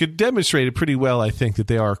 They could demonstrate it pretty well, I think, that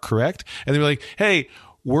they are correct. And they're like, hey,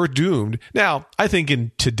 we're doomed. Now, I think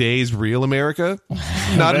in today's real America,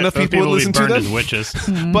 not enough people would listen to them. As witches.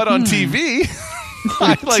 But on TV...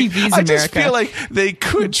 I just feel like they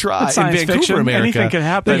could try in Vancouver, fiction, America. Anything could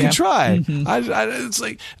happen. They could try. It's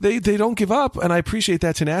like they don't give up, and I appreciate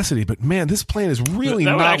that tenacity. But man, this plan is really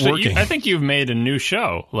not working. I think you've made a new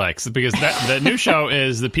show, Lex, because the new show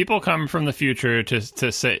is the people come from the future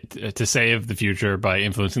to save the future by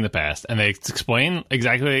influencing the past, and they explain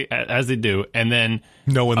exactly as they do, and then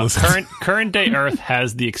no one listens. Current day Earth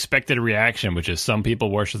has the expected reaction, which is some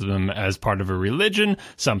people worship them as part of a religion,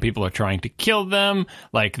 some people are trying to kill them.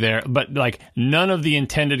 But none of the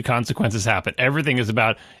intended consequences happen. Everything is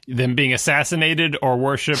about them being assassinated or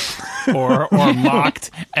worshipped or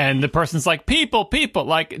mocked, and the person's like, people,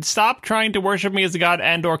 like, stop trying to worship me as a god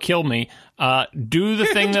and or kill me. do the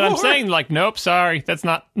thing that I'm saying. Like, nope, sorry, that's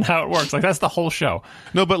not how it works. Like, that's the whole show.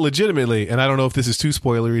 No, but legitimately, and I don't know if this is too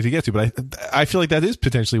spoilery to get to, but I feel like that is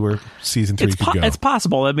potentially where season 3 could go. It's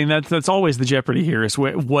possible. I mean, that's always the jeopardy here is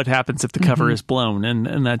what happens if the cover is blown,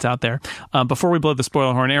 and that's out there. Before we blow the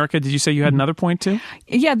spoiler horn, Erica, did you say you had another point too?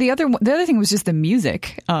 Yeah, the other thing was just the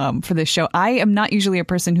music for this show. I am not usually a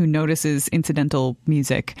person who notices incidental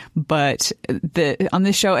music, but on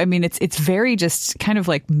this show, I mean, it's very just kind of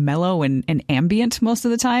like mellow and ambient most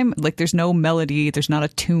of the time. Like there's no melody, there's not a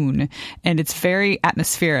tune, and it's very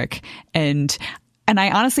atmospheric. And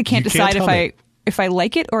I honestly can't decide if I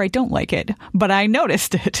like it or I don't like it, but I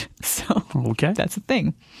noticed it. So okay, that's the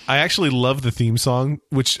thing. I actually love the theme song,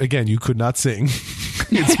 which again you could not sing.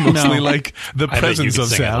 It's mostly like the presence of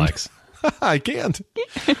sound. I can't,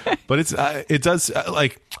 but it does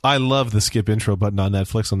like I love the skip intro button on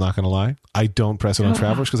Netflix. I'm not going to lie. I don't press it on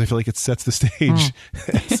Travelers because I feel like it sets the stage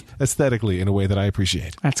aesthetically in a way that I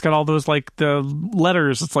appreciate. It's got all those like the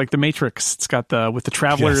letters. It's like the Matrix. It's got with the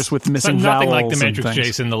Travelers with missing vowels. Nothing like the Matrix,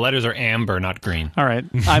 Jason. The letters are amber, not green. All right,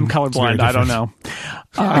 I'm colorblind. I don't know.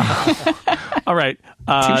 All right.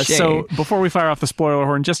 So before we fire off the spoiler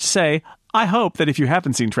horn, just to say, I hope that if you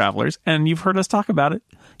haven't seen Travelers and you've heard us talk about it,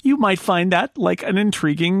 you might find that like an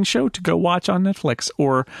intriguing show to go watch on Netflix,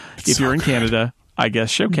 or if you're in Canada, I guess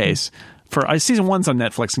Showcase for season 1's on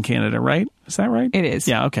Netflix in Canada, right? Is that right? It is.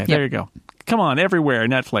 Yeah. Okay. Yep. There you go. Come on, everywhere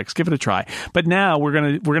Netflix, give it a try. But now we're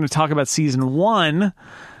gonna talk about season 1,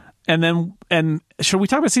 and should we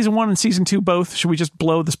talk about season 1 and season 2 both? Should we just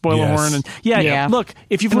blow the spoiler horn? And yeah. Look,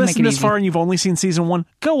 if you've listened this far and you've only seen season 1,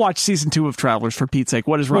 go watch season 2 of Travelers for Pete's sake.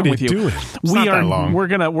 What is wrong with you? Doing? We're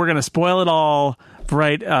gonna spoil it all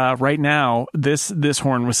right now. This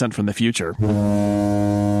horn was sent from the future.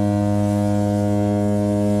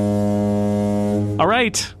 All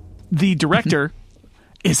right, the director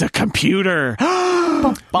is a computer.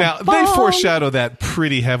 Now, they foreshadow that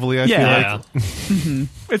pretty heavily, I feel like.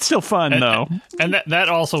 It's still fun, though. And that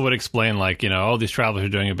also would explain, like, these travelers are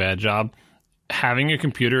doing a bad job. Having a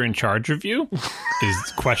computer in charge of you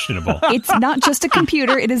is questionable. It's not just a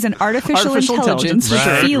computer. It is an artificial intelligence with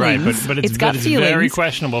feelings. Right, but it's very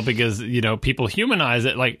questionable because, people humanize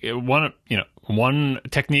it. Like, one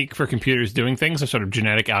technique for computers doing things are sort of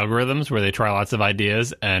genetic algorithms where they try lots of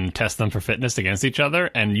ideas and test them for fitness against each other.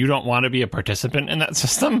 And you don't want to be a participant in that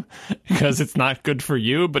system because it's not good for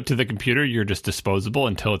you. But to the computer, you're just disposable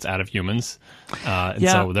until it's out of humans.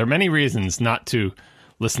 So there are many reasons not to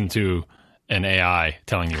listen to an AI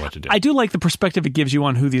telling you what to do. I do like the perspective it gives you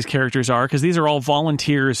on who these characters are, because these are all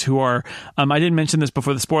volunteers who are, I didn't mention this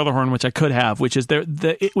before the spoiler horn, which I could have, which is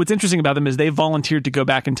what's interesting about them is they volunteered to go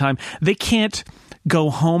back in time. They can't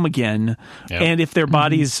go home again. Yep. And if their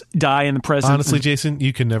bodies die in the present. Honestly, Jason,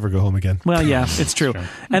 you can never go home again. Well, yeah, it's true.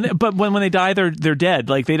 But when they die, they're dead.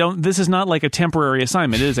 Like this is not like a temporary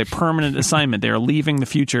assignment. It is a permanent assignment. They are leaving the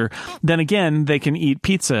future. Then again, they can eat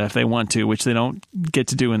pizza if they want to, which they don't get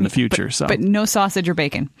to do in the future. But no sausage or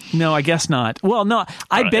bacon. No, I guess not. Well, no,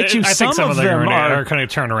 I bet you some of them are kind of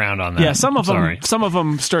turn around on that. Yeah, some of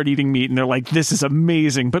them start eating meat and they're like, this is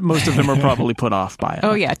amazing, but most of them are probably put off by it.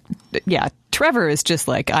 Oh, yeah. Yeah. Trevor is just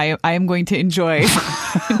like, I am going to enjoy the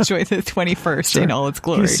 21st in all its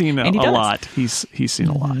glory. He's seen a lot. He's seen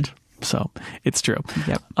a lot. So it's true.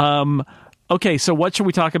 Yep. Okay, so what should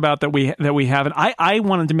we talk about that we haven't? I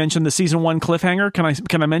wanted to mention the season 1 cliffhanger.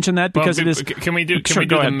 Can I mention that because it is? Can we do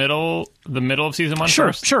the middle of season 1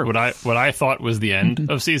 first? Sure. What I thought was the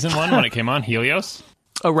end of season 1 when it came on, Helios.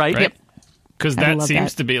 Oh right. Yep. Because that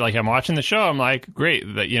seems to be like, I'm watching the show, I'm like, great,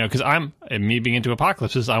 that because me being into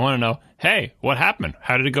apocalypses, I want to know, hey, what happened?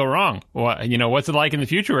 How did it go wrong? What, what's it like in the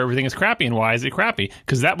future where everything is crappy, and why is it crappy?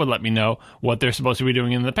 Because that would let me know what they're supposed to be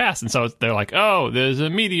doing in the past. And so they're like, oh, there's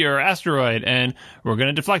a meteor, asteroid, and we're going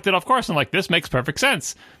to deflect it off course. I'm like, this makes perfect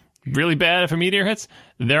sense. Really bad if a meteor hits.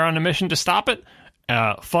 They're on a mission to stop it.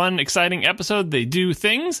 Fun, exciting episode. They do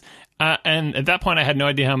things. And at that point, I had no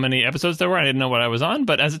idea how many episodes there were. I didn't know what I was on.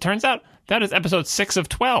 But as it turns out, that is episode 6 of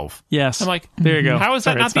 12. Yes. I'm like, there you go. How is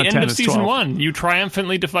that not the end of season 12. 1? You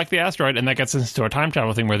triumphantly deflect the asteroid, and that gets us into a time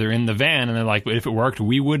travel thing where they're in the van, and they're like, if it worked,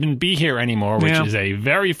 we wouldn't be here anymore, which is a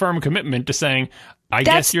very firm commitment to saying, I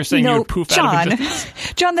guess you're saying you'd poof out of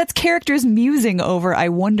existence. John, that's characters musing over, I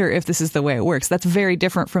wonder if this is the way it works. That's very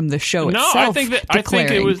different from the show itself. I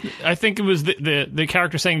think it was the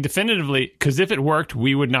character saying definitively, because if it worked,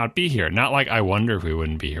 we would not be here. Not like, I wonder if we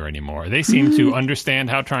wouldn't be here anymore. They seem to understand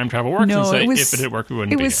how time travel works and say, if it had worked, we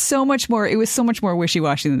wouldn't be here. It was so much more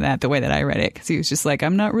wishy-washy than that, the way that I read it, because he was just like,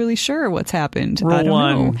 I'm not really sure what's happened. Rule I don't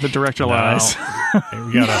 1, know. the director lies.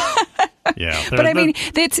 We gotta... Yeah, but I mean,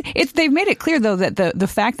 they've made it clear though that the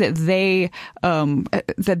fact that they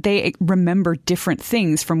remember different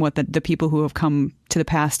things from what the people who have come to the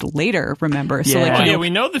past later remember. So we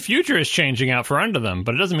know the future is changing out from under them,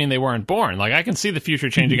 but it doesn't mean they weren't born. Like, I can see the future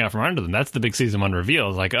changing out from under them. That's the big season 1 reveal.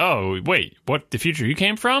 It's like, oh wait, what, the future you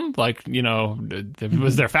came from? Like,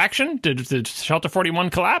 was there faction? Did Shelter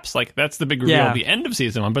 41 collapse? Like, that's the big reveal at the end of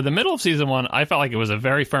season 1. But the middle of season 1, I felt like it was a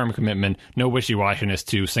very firm commitment, no wishy-washiness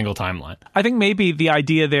to single timeline. I think maybe the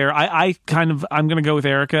idea there, I'm going to go with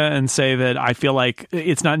Erica and say that I feel like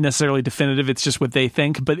it's not necessarily definitive. It's just what they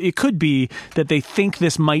think, but it could be that they think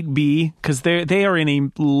this might be, because they are in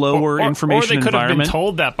a lower information environment. Or they could have been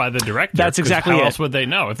told that by the director. That's exactly how it. else would they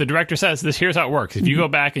know? If the director says, here's how it works. If you go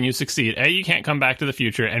back and you succeed, A, you can't come back to the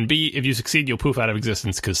future, and B, if you succeed, you'll poof out of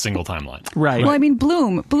existence because single timeline. Right. Well, I mean,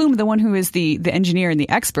 Bloom, the one who is the engineer and the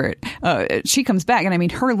expert, she comes back, and I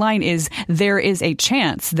mean, her line is, there is a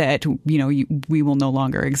chance that, we will no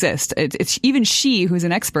longer exist. It's even she, who's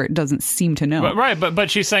an expert, doesn't seem to know.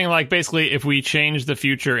 But she's saying, like, basically, if we change the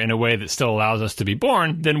future in a way that still allows us to be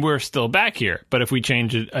born, then we're still back here. But if we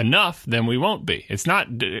change it enough, then we won't be. It's not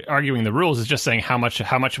arguing the rules. It's just saying how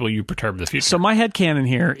much will you perturb the future. So my headcanon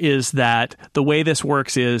here is that the way this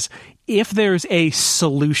works is, if there's a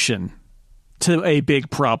solution to a big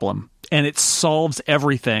problem and it solves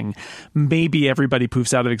everything, maybe everybody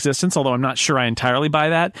poofs out of existence, although I'm not sure I entirely buy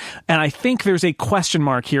that. And I think there's a question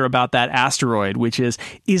mark here about that asteroid, which is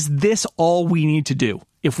this all we need to do?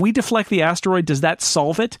 If we deflect the asteroid, does that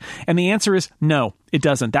solve it? And the answer is no, it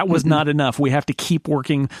doesn't. That was not enough. We have to keep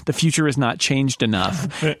working. The future has not changed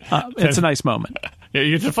enough. It's a nice moment. Yeah,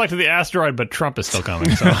 you deflected the asteroid, but Trump is still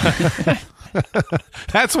coming. So.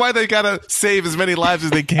 That's why they got to save as many lives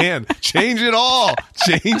as they can. Change it all.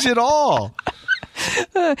 Change it all.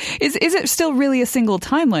 Is it still really a single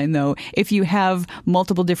timeline, though, if you have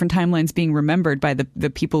multiple different timelines being remembered by the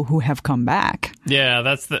people who have come back? Yeah,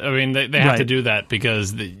 they have to do that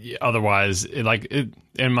because otherwise,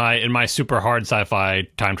 in my super hard sci-fi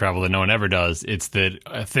time travel that no one ever does, it's that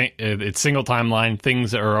it's single timeline.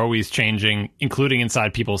 Things are always changing, including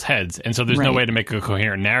inside people's heads. And so there's no way to make a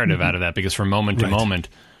coherent narrative out of that, because from moment to moment,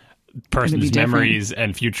 person's memories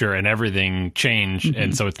and future and everything change,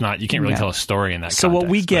 and so it's not, you can't really tell a story in that so context. What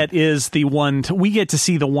we get is we get to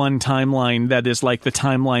see the one timeline that is like the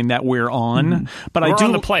timeline that we're on. But we're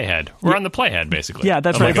on the playhead. We're on the playhead, basically. Yeah,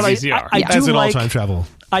 that's right. But I do as in like all time travel.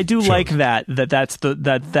 I do like that's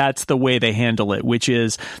the way they handle it, which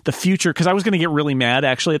is the future. Because I was going to get really mad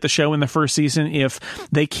actually at the show in the first season if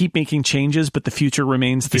they keep making changes, but the future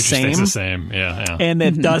remains the same. Stays the same, yeah. And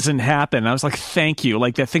it doesn't happen. I was like, thank you.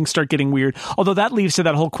 Like, that things start getting weird. Although that leads to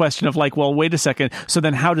that whole question of like, well, wait a second. So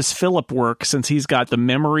then how does Philip work, since he's got the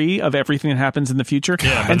memory of everything that happens in the future?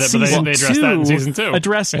 Yeah, and but they addressed that in season 2.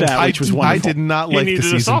 Addressed that, which was wonderful. I did not like the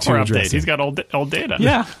season 2 update. He's got old data.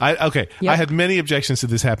 Yeah. I had many objections to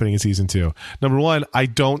this happening in season 2. Number one,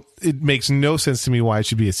 it makes no sense to me why it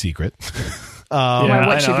should be a secret.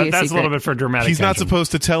 What should be a that's secret? a little bit for dramatic. He's not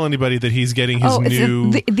supposed to tell anybody that he's getting his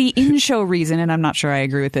new. The in-show reason, and I'm not sure I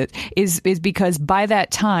agree with it, is because by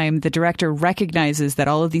that time the director recognizes that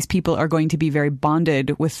all of these people are going to be very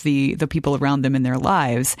bonded with the people around them in their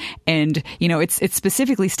lives, and it's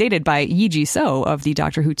specifically stated by Yi Ji-so of the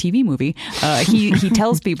Doctor Who TV movie. He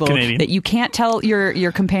tells people that you can't tell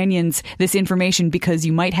your companions this information because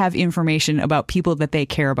you might have information about people that they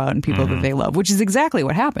care about and people that they love, which is exactly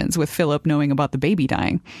what happens with Philip knowing about the baby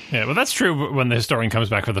dying. Yeah, well, that's true when the historian comes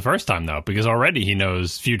back for the first time, though, because already he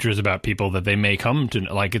knows futures about people that they may come to.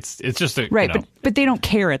 Like, it's just a right, but they don't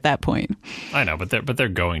care at that point. I know, but they're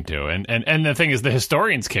going to, and the thing is, the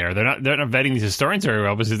historians care. They're not vetting these historians very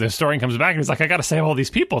well, because the historian comes back and he's like, I got to save all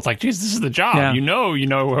these people. It's like, geez, this is the job. Yeah. You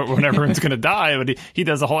know when everyone's going to die, but he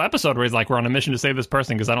does a whole episode where he's like, we're on a mission to save this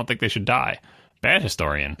person because I don't think they should die. Bad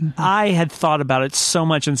historian. I had thought about it so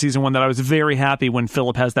much in season 1 that I was very happy when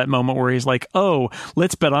Philip has that moment where he's like, oh,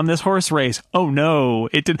 let's bet on this horse race. Oh, no,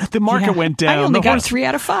 it did. The market went down. I only got 3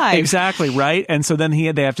 out of 5. Exactly, right? And so then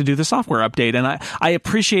they have to do the software update. And I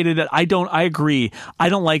appreciated it. I agree. I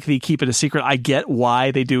don't like the keep it a secret. I get why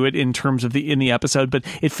they do it in terms of in the episode, but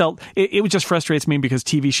it just frustrates me because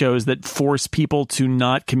TV shows that force people to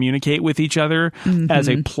not communicate with each other as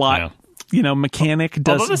a plot. Yeah. Mechanic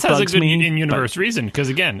does. Although this has a good in-universe reason, because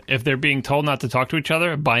again, if they're being told not to talk to each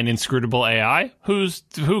other by an inscrutable AI, who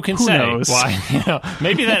can say knows? Why?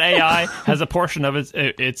 Maybe that AI has a portion of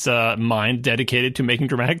its mind dedicated to making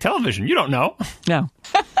dramatic television. You don't know. Yeah.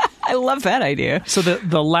 I love that idea. So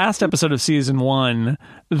the last episode of season 1,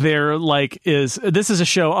 this is a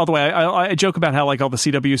show, all the way, I joke about how like all the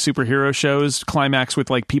CW superhero shows climax with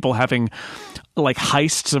like people having like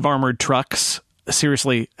heists of armored trucks.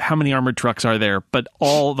 Seriously, how many armored trucks are there? But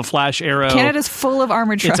all the Flash, Arrow. Canada's full of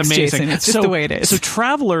armored trucks, it's amazing. Jason. It's just the way it is. So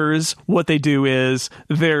Travelers, what they do is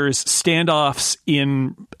there's standoffs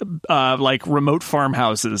in like remote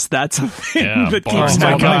farmhouses. That's a thing that keeps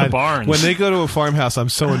happening. Barns. When they go to a farmhouse, I'm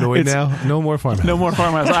so annoyed now. No more farmhouse. No more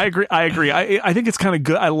farmhouse. I agree. I think it's kind of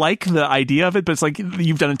good. I like the idea of it, but it's like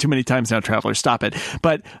you've done it too many times now, Travelers. Stop it.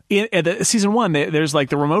 But in season 1, there's like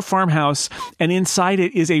the remote farmhouse, and inside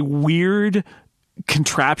it is a weird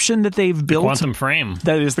contraption that they've built, quantum frame,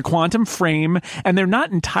 that is the quantum frame, and they're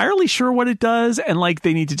not entirely sure what it does, and like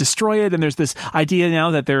they need to destroy it. And there's this idea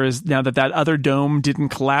now that that other dome didn't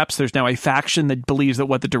collapse, there's now a faction that believes that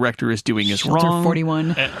what the director is doing is Shelter wrong.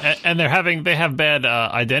 41, and they have bad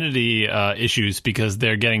identity issues because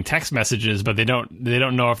they're getting text messages, but they don't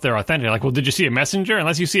know if they're authentic. Like, well, did you see a messenger?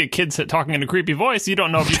 Unless you see a kid talking in a creepy voice, you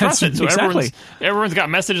don't know if you trust it. So exactly. everyone's got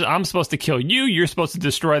messages. I'm supposed to kill you. You're supposed to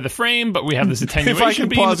destroy the frame, but we have this attenuation. If I can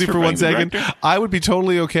pause you for 1 second, director. I would be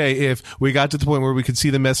totally okay if we got to the point where we could see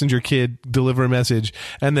the messenger kid deliver a message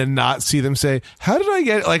and then not see them say, "How did I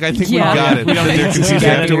get it?" Like, I think we got it. We don't But they're need to see confused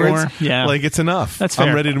that afterwards. anymore. Yeah. Like, it's enough. That's fair.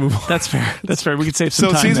 I'm ready to move on. That's fair. We could save some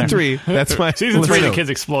So time season there. 3, that's my Season 3, the list. kids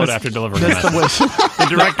explode after delivering That's the wish. the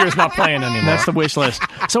director is not playing anymore. That's the wish list.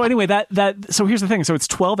 So anyway, so here's the thing. So it's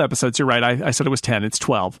 12 episodes. You're right. I said it was 10. It's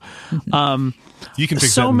 12. You can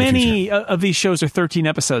fix that So in the many future. of these shows are 13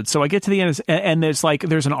 episodes. So I get to the end, and there's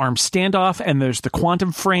an armed standoff, and there's the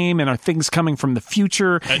quantum frame, and are things coming from the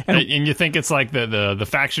future. And you think it's like the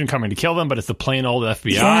faction coming to kill them, but it's the plain old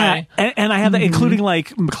FBI. Yeah, and I have that, including like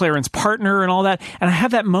McLaren's partner and all that. And I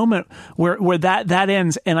have that moment where that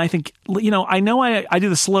ends, and I think, I do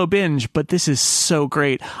the slow binge, but this is so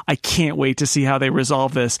great. I can't wait to see how they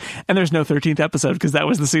resolve this. And there's no 13th episode because that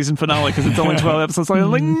was the season finale, because it's only 12 episodes long.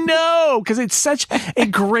 I'm like, no, because it's such a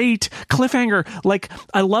great cliffhanger. Like,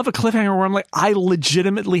 I love a cliffhanger where I'm like, I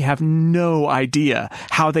legitimately have no idea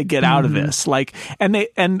how they get out of this. Like, and they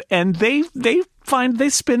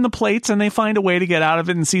spin the plates and they find a way to get out of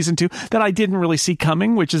it in season 2 that I didn't really see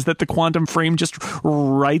coming, which is that the quantum frame just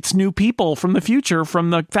writes new people from the future from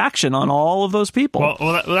the faction on all of those people.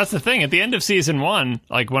 Well, that's the thing. At the end of season 1,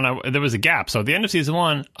 like there was a gap. So at the end of season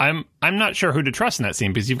 1, I'm not sure who to trust in that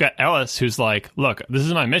scene, because you've got Ellis who's like, look, this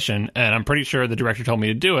is my mission, and I'm pretty sure the director told me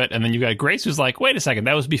to do it. And then you've got Grace who's like, wait a second,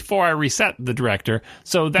 that was before I reset the director,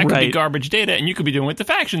 so that could be garbage data, and you could be doing what the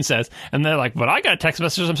faction says. And they're like, but I got a text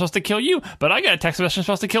message I'm supposed to kill you, but I got a text message I'm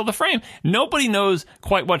supposed to kill the frame. Nobody knows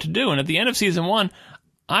quite what to do. And at the end of season 1,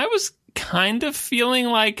 I was kind of feeling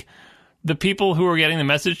like the people who were getting the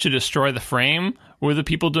message to destroy the frame were the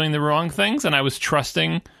people doing the wrong things, and I was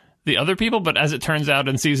trusting the other people. But as it turns out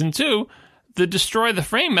in season 2, the destroy the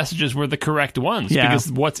frame messages were the correct ones,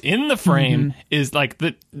 because what's in the frame is like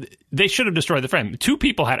they should have destroyed the frame. 2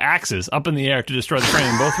 people had axes up in the air to destroy the frame,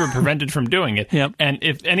 and both were prevented from doing it. Yep. And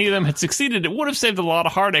if any of them had succeeded, it would have saved a lot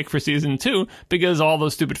of heartache for season 2, because all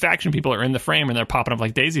those stupid faction people are in the frame and they're popping up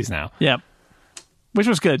like daisies now. Yeah, which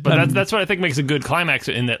was good. But that's what I think makes a good climax,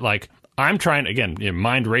 in that, like, I'm trying, again,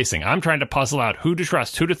 mind racing. I'm trying to puzzle out who to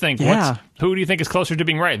trust, who to think. Yeah. Who do you think is closer to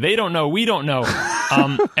being right? They don't know. We don't know.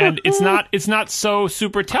 And it's not so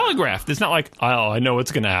super telegraphed. It's not like, oh, I know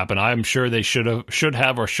what's going to happen. I'm sure they should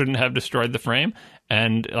have or shouldn't have destroyed the frame.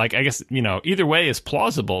 And like, I guess, either way is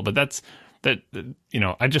plausible. But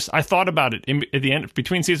I thought about it at the end,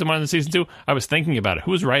 between season 1 and season 2. I was thinking about it.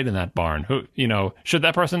 Who was right in that barn? Who, should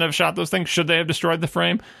that person have shot those things? Should they have destroyed the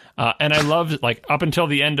frame? And I loved, like, up until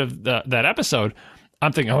the end of that episode,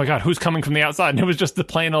 I'm thinking, oh my God, who's coming from the outside? And it was just the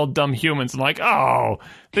plain old dumb humans. I'm like, oh,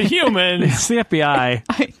 the humans. It's the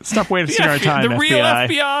FBI. Stop wasting our time, the real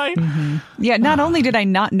FBI. Mm-hmm. Yeah, not only did I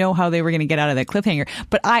not know how they were going to get out of that cliffhanger,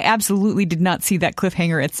 but I absolutely did not see that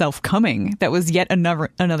cliffhanger itself coming. That was yet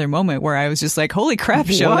another moment where I was just like, holy crap,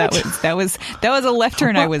 show. That was a left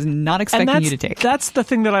turn I was not expecting you to take. That's the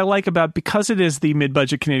thing that I like about, because it is the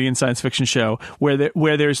mid-budget Canadian science fiction show where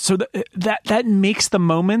there's so that makes the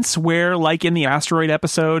moments where, like in the asteroid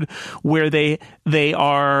episode, where they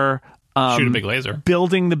are shoot a big laser,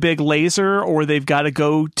 building the big laser, or they've got to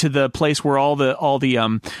go to the place where all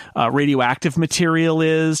the radioactive material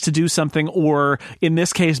is to do something, or in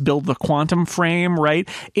this case build the quantum frame, right?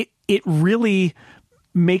 It really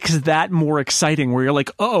makes that more exciting, where you're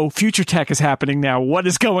like, oh, future tech is happening now. What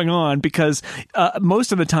is going on? Because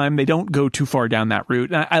most of the time they don't go too far down that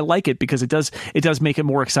route. And I like it because it does make it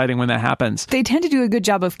more exciting when that happens. They tend to do a good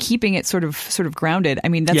job of keeping it sort of grounded. I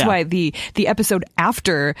mean, that's why the episode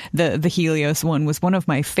after the Helios one was one of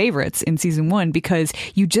my favorites in season 1, because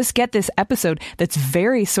you just get this episode that's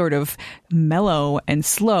very sort of mellow and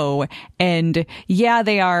slow. And yeah,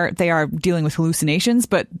 they are dealing with hallucinations,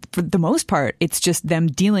 but for the most part, it's just them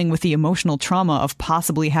dealing with the emotional trauma of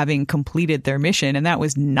possibly having completed their mission. And that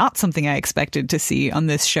was not something I expected to see on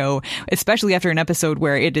this show, especially after an episode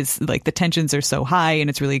where it is like the tensions are so high and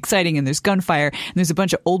it's really exciting and there's gunfire and there's a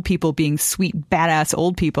bunch of old people being sweet, badass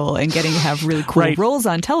old people and getting to have really cool roles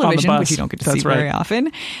on television, which you don't get to see very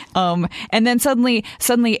often. And then suddenly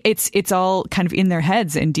it's all kind of in their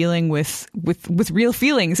heads and dealing with real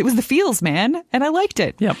feelings. It was the feels, man. And I liked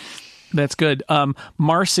it. Yep. That's good.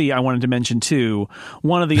 Marcy, I wanted to mention too.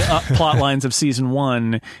 One of the plot lines of season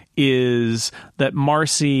 1 is that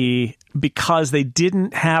Marcy, because they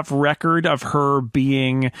didn't have record of her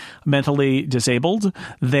being mentally disabled,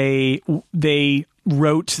 they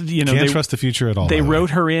wrote, can't trust the future at all. They wrote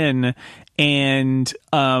her in, and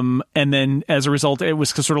then as a result, it was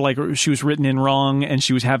sort of like she was written in wrong and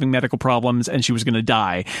she was having medical problems and she was going to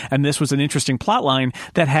die. And this was an interesting plot line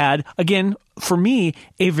that had, again, for me,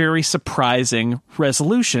 a very surprising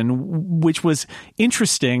resolution, which was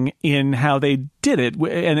interesting in how they did it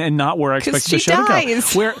and not where I expected the show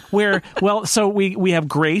to go. Well, so we have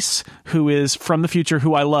Grace, who is from the future,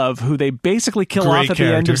 who I love, who they basically kill off at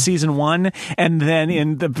the end of season 1, and then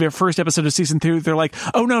in the first episode of season 2, they're like,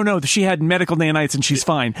 oh no, she had medical nanites and she's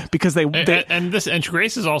fine, because and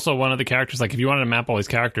Grace is also one of the characters. Like, if you wanted to map all these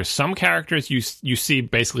characters, some characters you see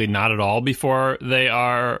basically not at all before they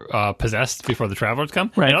are possessed, before the travelers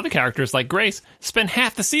come, and other characters like Grace spend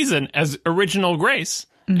half the season as original Grace.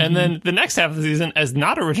 And then the next half of the season as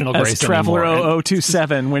not original Grace Traveler anymore.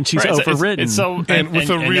 0027 when she's overwritten. And with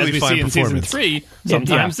a really fun in performance. Season 3,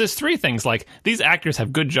 sometimes there's 3 things. Like, these actors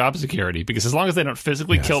have good job security, because as long as they don't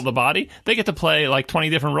physically kill the body, they get to play like 20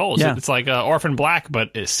 different roles. Yeah. It's like Orphan Black,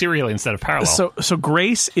 but serially instead of parallel. So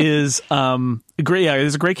Grace is great. Yeah,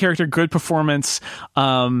 is a great character, good performance.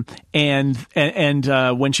 And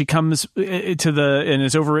when she comes and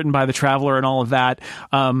is overwritten by the Traveler and all of that,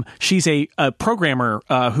 she's a programmer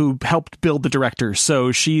who helped build the director.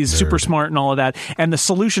 So she's super smart and all of that. And the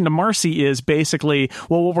solution to Marcy is basically,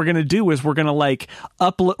 well, what we're going to do is we're going to like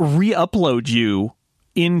re-upload you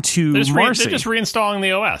into Marcy. They're just reinstalling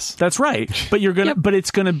the OS. That's right. But but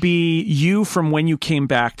it's going to be you from when you came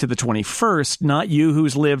back to the 21st, not you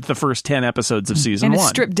who's lived the first 10 episodes of season 1. And a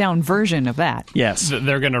stripped down version of that. Yes.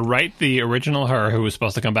 They're going to write the original her who was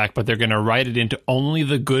supposed to come back, but they're going to write it into only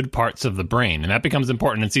the good parts of the brain. And that becomes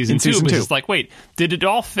important in season 2, because it's like, wait, did it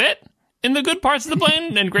all fit in the good parts of the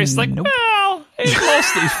brain? And Grace is like, nope. Well, it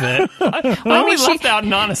mostly fit. I only left out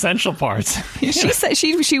non-essential parts. She said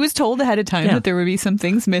she was told ahead of time that there would be some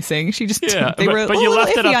things missing. She just they were but you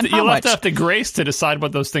left it up to Grace to decide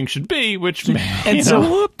what those things should be, which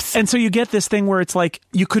so you get this thing where it's like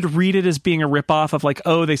you could read it as being a ripoff of like,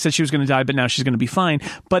 oh, they said she was going to die, but now she's going to be fine.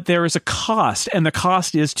 But there is a cost, and the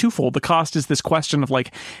cost is twofold. The cost is this question of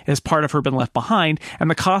like, has part of her been left behind? And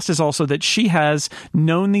the cost is also that she has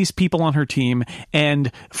known these people on her team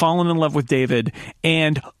and fallen in love with David,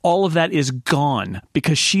 and all of that is gone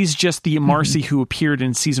because she's just the Marcy who appeared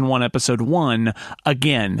in season 1, episode 1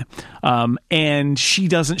 again. And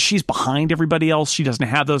she's behind everybody else. She doesn't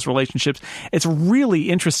have those relationships. It's really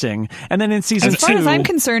interesting. And then in season 2, as far as I'm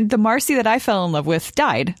concerned, the Marcy that I fell in love with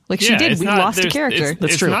died. Like she did. We lost a character.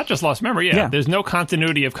 It's true. Not just lost memory. Yeah. There's no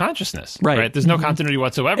continuity of consciousness. Right. There's no continuity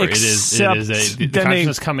whatsoever. It is the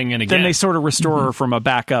consciousness coming in again. Then they sort of restore her from a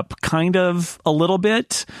backup, kind of a little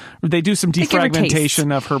bit. They do some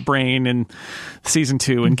defragmentation of her brain in season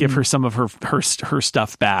 2 and give her some of her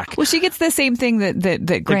stuff back. Well, she gets the same thing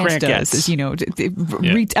that Grant does. Is,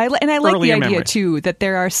 I like the idea too that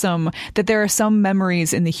there are some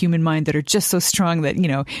memories in the human mind that are just so strong that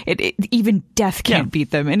even death can't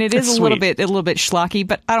beat them. And it's a little bit schlocky,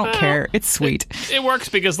 but I don't care. It's sweet. It works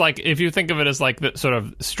because like if you think of it as like the sort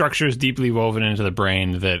of structures deeply woven into the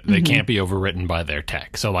brain that they can't be overwritten by their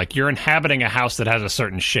tech. So like you're inhabiting a house that has a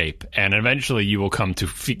certain shape, and eventually you will come to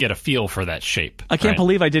get a feel for that shape. I can't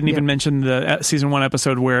believe I didn't even mention the season 1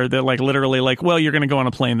 episode where they're like literally like, well, you're going to go on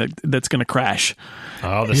a plane that's going to crash.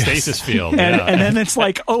 Oh, the stasis field. And then it's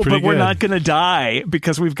like, oh, but we're not going to die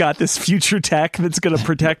because we've got this future tech that's going to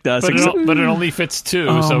protect us. But it only fits 2.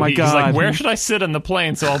 Oh, so my he's God. like, where should I sit on the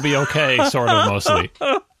plane so I'll be okay, sort of, mostly.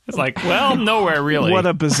 It's like, well, nowhere really. What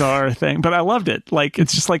a bizarre thing. But I loved it. Like,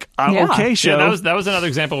 it's just like, okay, show. Yeah, that was another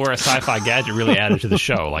example where a sci-fi gadget really added to the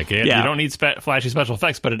show. Like, you don't need flashy special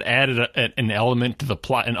effects, but it added an element to the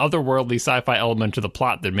plot, an otherworldly sci-fi element to the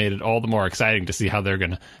plot that made it all the more exciting to see how they're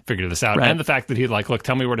going to figure this out. Right. And the fact that he's like, look,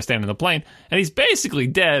 tell me where to stand in the plane. And he's basically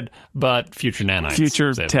dead, but future nanites.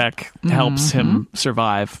 Future tech helps him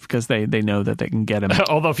survive because they know that they can get him.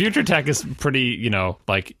 Although future tech is pretty,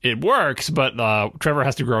 like it works, but Trevor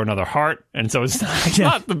has to grow another heart, and so it's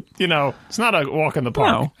not it's not a walk in the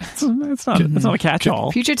park. No, it's not a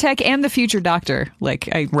catch-all. Future tech and the future doctor. Like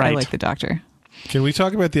I like the doctor. Can we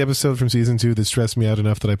talk about the episode from season 2 that stressed me out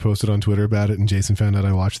enough that I posted on Twitter about it, and Jason found out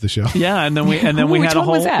I watched the show? Yeah, and then we had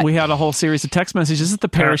a whole series of text messages. This is the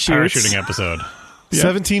parachuting episode.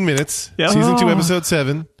 17 minutes. Yep. Season 2, episode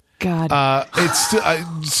 7. God.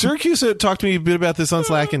 Syracuse talked to me a bit about this on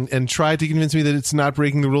Slack and tried to convince me that it's not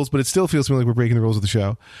breaking the rules, but it still feels to me like we're breaking the rules of the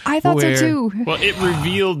show. I thought so too. Well, it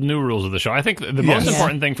revealed new rules of the show. I think the most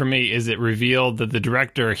important thing for me is it revealed that the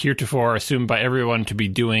director, heretofore assumed by everyone to be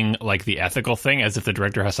doing like the ethical thing, as if the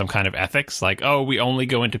director has some kind of ethics, like, oh, we only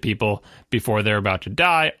go into people before they're about to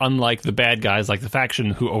die, unlike the bad guys like the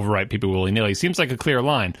faction who overwrite people willy-nilly. Seems like a clear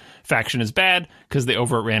line. Faction is bad because they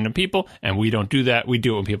overwrite random people, and we don't do that. We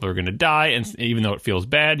do it when people are going to die, and even though it feels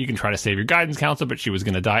bad, you can try to save your guidance counselor, but she was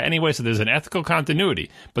going to die anyway, so there's an ethical continuity.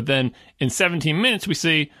 But then in 17 minutes, we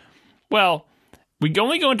see, well, we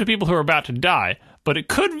only go into people who are about to die, but it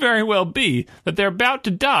could very well be that they're about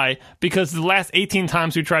to die because the last 18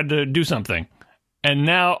 times we tried to do something. And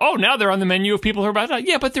now they're on the menu of people who are about to die.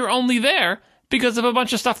 Yeah, but they're only there because of a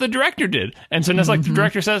bunch of stuff the director did. And so it's like the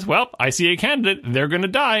director says, well, I see a candidate, they're going to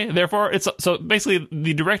die. Therefore, so basically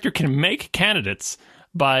the director can make candidates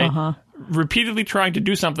by repeatedly trying to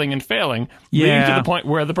do something and failing, leading to the point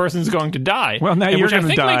where the person's going to die. Well, now you're going to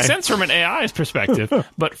die. Which I think makes sense from an AI's perspective,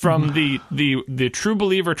 but from the true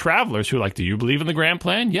believer travelers who are like, do you believe in the grand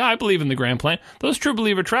plan? Yeah, I believe in the grand plan. Those true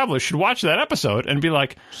believer travelers should watch that episode and be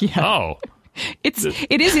like, oh.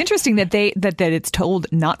 It is interesting that it's told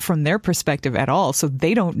not from their perspective at all, so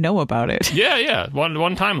they don't know about it. Yeah. One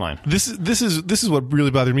timeline. This is what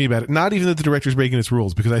really bothered me about it. Not even that the director's breaking its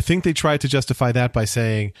rules, because I think they tried to justify that by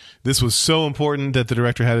saying this was so important that the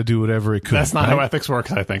director had to do whatever it could. That's not how ethics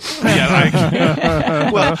works, I think.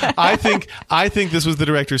 Well, I think this was the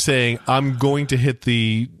director saying, I'm going to hit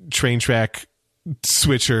the train track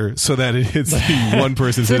switcher so that it hits the one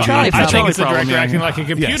person's head. I think it's the director acting like a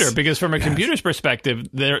computer, because from a computer's perspective,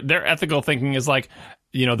 their ethical thinking is like,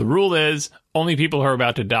 the rule is only people who are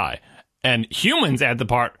about to die. And humans add the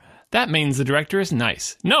part, that means the director is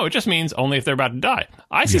nice. No, it just means only if they're about to die.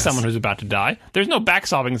 I see someone who's about to die. There's no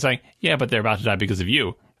back-solving and saying, yeah, but they're about to die because of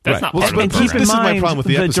you. That's not part of the program. Keep in mind,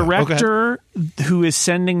 the director who is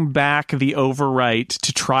sending back the overwrite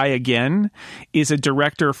to try again is a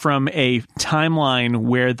director from a timeline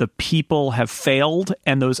where the people have failed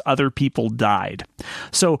and those other people died.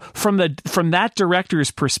 So from that director's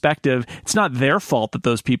perspective, it's not their fault that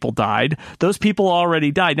those people died. Those people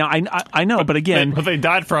already died. Now, I know, but again... What they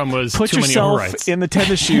died from was put too many yourself overwrites. In the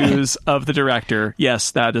tennis shoes of the director. Yes,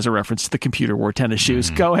 that is a reference to the computer wore tennis shoes.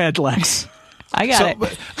 Go ahead, Lex. I got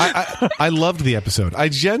it. I loved the episode. I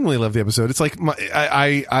genuinely loved the episode. It's like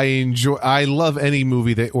I love any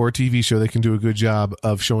movie or TV show that can do a good job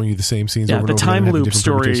of showing you the same scenes over and over. The time loop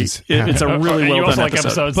story. It's a really well done also like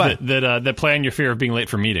episode. Episodes that play on your fear of being late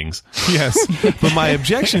for meetings. Yes, but my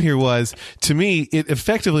objection here was, to me, it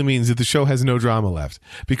effectively means that the show has no drama left,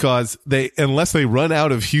 because unless they run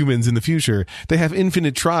out of humans in the future, they have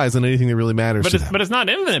infinite tries on anything that really matters to them. But it's not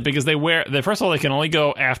infinite, because first of all, they can only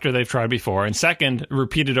go after they've tried before, and second,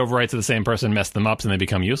 repeated overwrites of the same person mess them up and they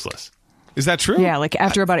become useless. Is that true? Yeah, like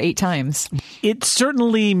after about 8 times. It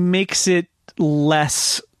certainly makes it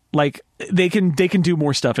less like they can do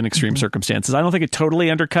more stuff in extreme circumstances. I don't think it totally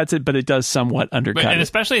undercuts it, but it does somewhat undercut it. And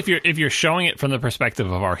especially if you're showing it from the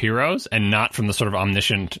perspective of our heroes and not from the sort of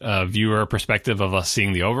omniscient viewer perspective of us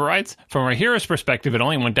seeing the overwrites. From our hero's perspective, it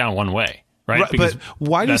only went down one way. Right, but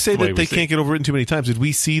why do you say that they can't get overwritten too many times? Did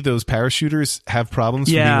we see those parachuters have problems?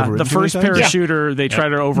 From being overwritten the first parachuter, they try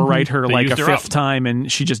to overwrite her like a 5th time,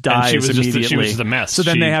 and she just dies immediately. She was just a mess. So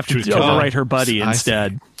then they have to overwrite her buddy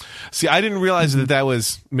instead. See, I didn't realize that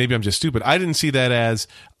was, maybe I'm just stupid. I didn't see that as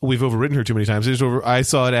we've overwritten her too many times. I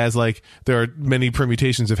saw it as like there are many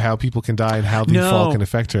permutations of how people can die and how the fall can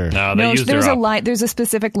affect her. No, they used there's her a up. line. There's a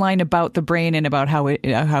specific line about the brain and about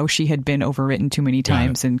how she had been overwritten too many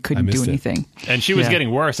times and couldn't do anything. And she was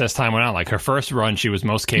getting worse as time went on. Like her first run, she was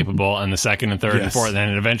most capable, and the second and third and fourth,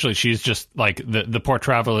 and eventually she's just like the poor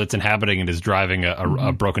traveler that's inhabiting it is driving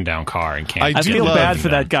a broken down car and can't. I feel bad for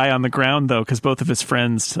that guy on the ground though, because both of his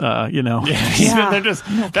friends, they're just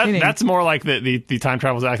that's more like the time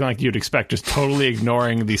travel's acting like you'd expect, just totally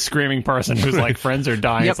ignoring the screaming person who's like friends are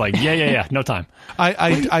dying. It's like no time.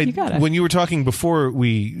 When you were talking before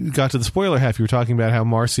we got to the spoiler half, you were talking about how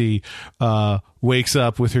Marcy wakes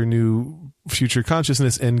up with her new future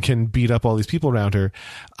consciousness and can beat up all these people around her.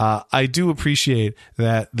 I do appreciate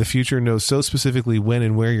that the future knows so specifically when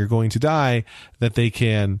and where you're going to die that they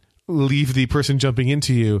can leave the person jumping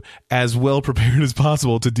into you as well prepared as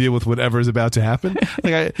possible to deal with whatever is about to happen.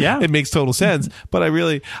 It makes total sense, but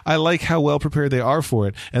I like how well prepared they are for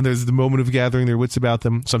it. And there's the moment of gathering their wits about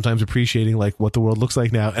them, sometimes appreciating like what the world looks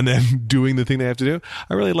like now, and then doing the thing they have to do.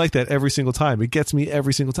 I really like that every single time. It gets me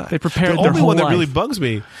every single time. They prepared the their only whole one that life. really bugs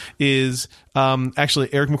me is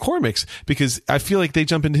actually Eric McCormick's, because I feel like they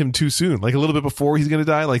jump into him too soon, like a little bit before he's going to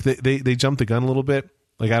die. Like they jump the gun a little bit.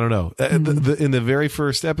 Like, I don't know. In the very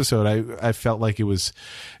first episode, I felt like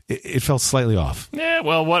it felt slightly off. Yeah,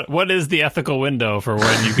 well, what is the ethical window for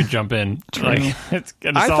when you could jump in? Like,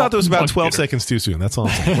 I thought there was about 12 seconds too soon. That's all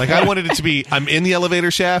I'm saying. Like, I wanted it to be, I'm in the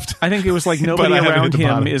elevator shaft. I think it was like nobody around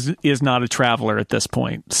him is not a traveler at this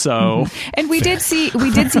point. So, and we did see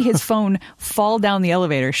his phone fall down the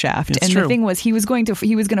elevator shaft. It's and true. The thing was, he was going to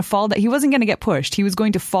fall down. He wasn't going to get pushed. He was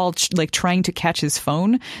going to fall like trying to catch his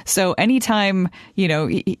phone. So anytime,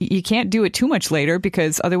 you can't do it too much later,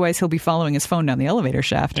 because otherwise he'll be following his phone down the elevator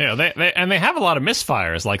shaft. Yeah, they have a lot of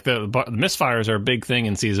misfires. Like the misfires are a big thing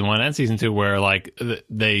in season 1 and season 2, where like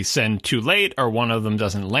they send too late or one of them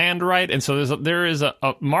doesn't land right, and so there is a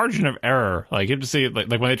margin of error. Like you have to see like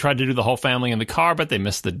when they tried to do the whole family in the car, but they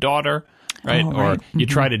missed the daughter. Right. Oh, or right. you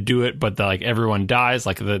try to do it, but like everyone dies,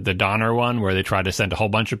 like the Donner one, where they try to send a whole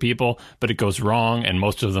bunch of people, but it goes wrong, and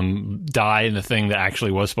most of them die in the thing that actually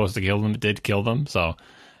was supposed to kill them. It did kill them. So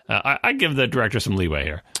I give the director some leeway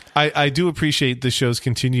here. I do appreciate the show's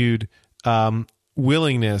continued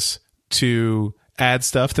willingness to add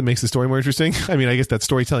stuff that makes the story more interesting. I mean, I guess that's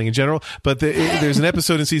storytelling in general, but there's an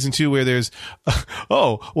episode in season 2 where there's,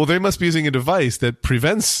 they must be using a device that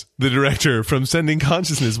prevents the director from sending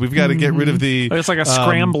consciousness. We've got to get rid of the... It's like a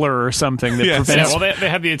scrambler or something that prevents... Yeah, well, they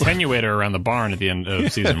have the attenuator around the barn at the end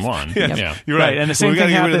of season 1. Yeah. You're right. And the same thing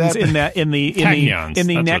happens in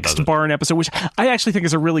the next barn episode, which I actually think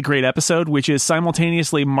is a really great episode, which is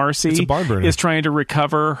simultaneously Marcy is trying to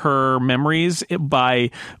recover her memories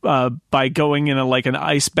by going in an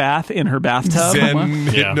ice bath in her bathtub. Zen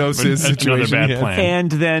hypnosis situation. Another bad plan.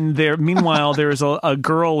 And then meanwhile, there's a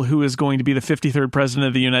girl who is going to be the 53rd president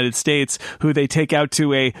of the United States, who they take out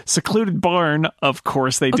to a secluded barn. Of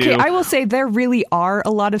course they do. Okay, I will say there really are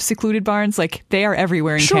a lot of secluded barns. Like, they are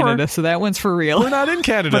everywhere in Canada, so that one's for real. We're not in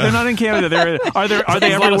Canada. But they're not in Canada. Are they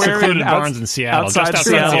a lot everywhere? of secluded barns in Seattle. Outside Just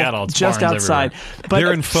Seattle. Seattle. It's Just barns outside. everywhere. But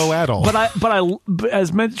they're in faux addle. But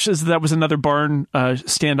as much as that was another barn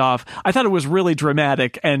standoff, I thought it was really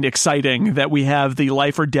dramatic and exciting that we have the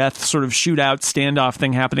life or death sort of shootout standoff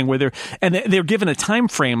thing happening, where they're given a time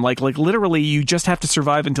frame, like literally you just have to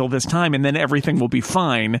survive until this time and then everything will be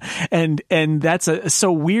fine. And that's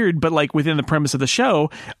so weird, but like within the premise of the show,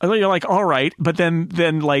 you're like, all right, but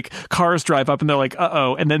then like cars drive up and they're like,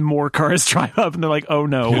 uh-oh, and then more cars drive up and they're like, oh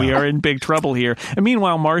no, we are in big trouble here. And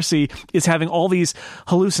meanwhile, Marcy is having all these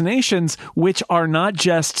hallucinations, which are not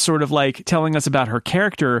just sort of like telling us about her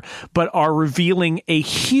character, but are revealing a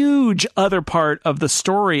huge other part of the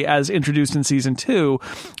story as introduced in season 2,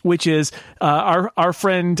 which is our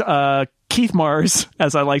friend Keith Mars,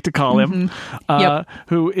 as I like to call him,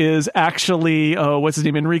 who is actually, what's his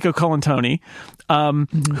name, Enrico Colantoni,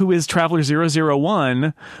 who is Traveler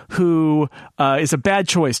 001, who is a bad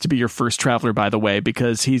choice to be your first Traveler, by the way,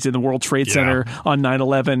 because he's in the World Trade Center on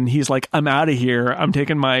 9/11. He's like, I'm out of here. I'm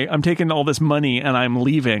taking all this money and I'm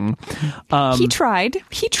leaving. He tried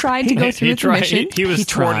to go through the mission. He was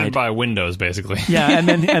thwarted by Windows, basically. Yeah, and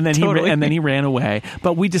then he ran away.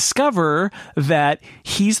 But we discover that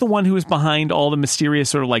he's the one who is behind all the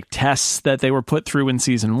mysterious sort of like tests that they were put through in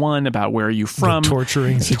season 1 about where are you from. The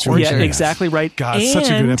torturing situation. Yeah, exactly right. God, such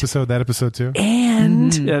a good episode, that episode too.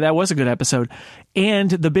 And that was a good episode. And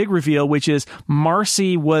the big reveal, which is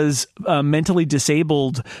Marcy was mentally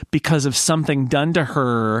disabled because of something done to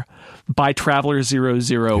her by Traveler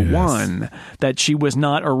 001, that she was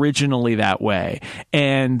not originally that way.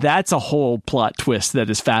 And that's a whole plot twist that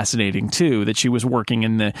is fascinating too, that she was working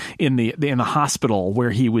in the hospital where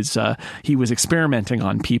he was experimenting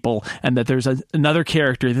on people, and that there's another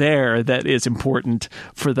character there that is important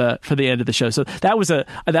for the end of the show. So that was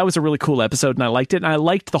a really cool episode, and I liked it. And I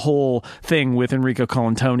liked the whole thing with Enrico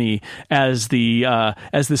Colantoni as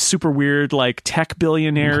the super weird like tech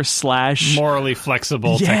billionaire / morally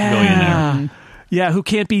flexible tech billionaire. Yeah, who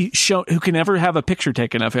can't be shown, who can never have a picture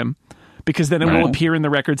taken of him, because then it will appear in the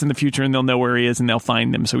records in the future, and they'll know where he is, and they'll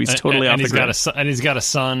find him. So he's totally off the grid. And he's got a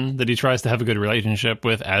son that he tries to have a good relationship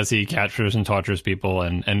with as he captures and tortures people,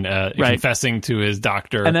 and confessing to his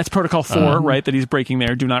doctor. And that's Protocol 4, right? That he's breaking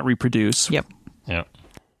there. Do not reproduce. Yep.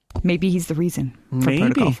 Maybe he's the reason for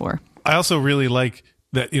Protocol 4. I also really like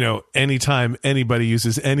that, anytime anybody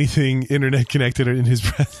uses anything internet connected in his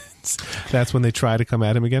presence, that's when they try to come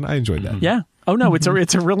at him again. I enjoyed that. Yeah. Oh no, it's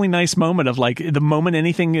a really nice moment of like the moment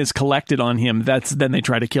anything is collected on him, then they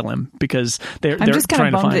try to kill him because they're just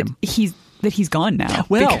trying kind of to find bummed him. That he's gone now.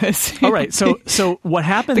 Well, because all right. So what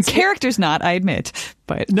happens? The character's not, I admit,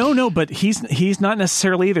 but no, but he's not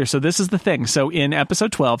necessarily either. So this is the thing. So in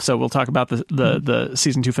episode 12, so we'll talk about the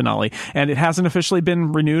season 2 finale, and it hasn't officially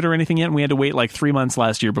been renewed or anything yet. And we had to wait like 3 months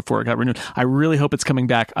last year before it got renewed. I really hope it's coming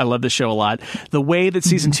back. I love this show a lot. The way that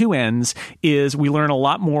season 2 ends is we learn a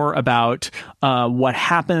lot more about what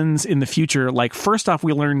happens in the future. Like first off,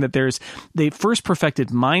 we learn that they first perfected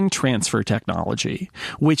mind transfer technology,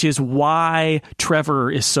 which is why Trevor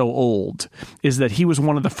is so old, is that he was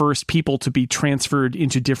one of the first people to be transferred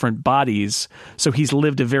into different bodies. So he's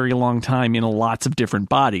lived a very long time in lots of different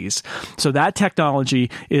bodies. So that technology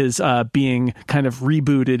is being kind of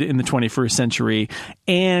rebooted in the 21st century.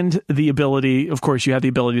 And the ability, of course, you have the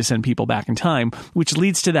ability to send people back in time, which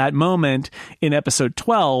leads to that moment in episode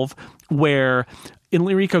 12 where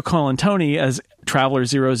Enrico Colantoni as Traveler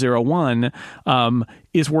 001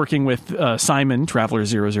 is working with Simon, Traveler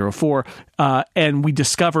 004, and we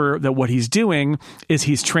discover that what he's doing is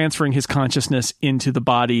he's transferring his consciousness into the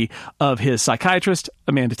body of his psychiatrist,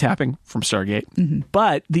 Amanda Tapping from Stargate. Mm-hmm.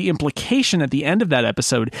 But the implication at the end of that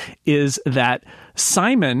episode is that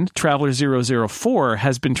Simon, Traveler 004,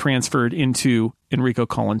 has been transferred into Enrico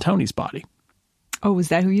Colantoni's body. Oh, is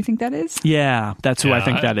that who you think that is? Yeah, that's who I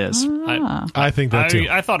think that is. I think that too.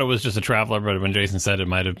 I thought it was just a traveler, but when Jason said it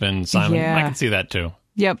might have been Simon, I can see that too.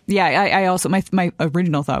 Yep. Yeah. I also my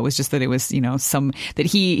original thought was just that it was that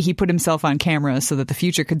he put himself on camera so that the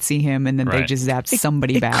future could see him, and then they just zapped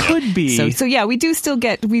somebody back. Could be. So yeah, we do still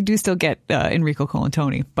get Enrico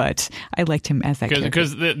Colantoni, but I liked him as that character.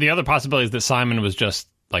 Because the other possibility is that Simon was just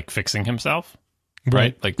like fixing himself.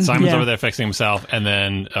 Right? Like Simon's over there fixing himself, and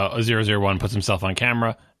then 001 puts himself on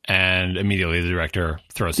camera, and immediately the director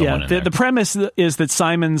throws someone in there. The premise is that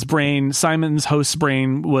Simon's host's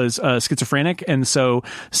brain was schizophrenic, and so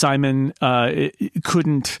Simon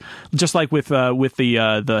couldn't, just like with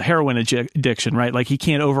the heroin addiction, right? Like he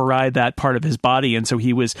can't override that part of his body, and so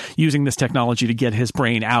he was using this technology to get his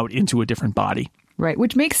brain out into a different body. Right,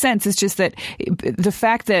 which makes sense. It's just that the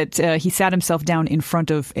fact that he sat himself down in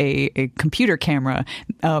front of a computer camera,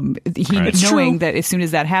 knowing that as soon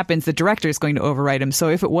as that happens, the director is going to overwrite him. So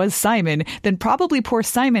if it was Simon, then probably poor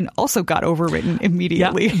Simon also got overwritten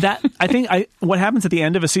immediately. Yeah, what happens at the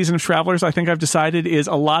end of a season of Travelers, I think I've decided, is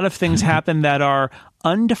a lot of things happen that are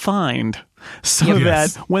undefined. So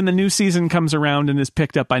that when the new season comes around and is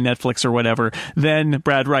picked up by Netflix or whatever, then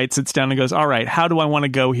Brad Wright sits down and goes, all right, how do I want to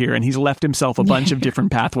go here? And he's left himself a bunch of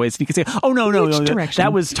different pathways. And he can say, oh, no,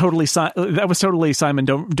 that was totally Simon.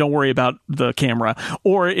 Don't worry about the camera.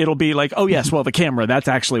 Or it'll be like, oh, yes, well, the camera, that's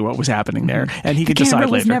actually what was happening there. And he could decide later. The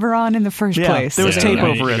camera was never on in the first place. There was tape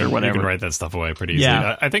over it or whatever. You can write that stuff away pretty easily.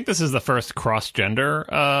 Yeah. I think this is the first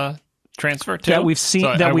cross-gender transfer, too. That we've seen.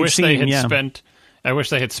 I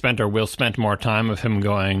wish they had spent or will spent more time of him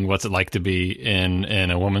going, what's it like to be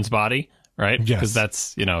in a woman's body, right? Yes. Because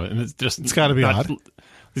that's, it's got to be odd.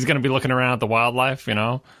 He's going to be looking around at the wildlife,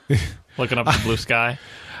 looking up at the blue sky.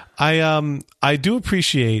 I do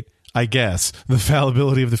appreciate, I guess, the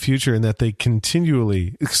fallibility of the future in that they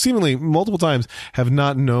continually, seemingly multiple times, have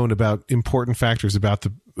not known about important factors about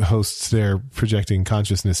the hosts they're projecting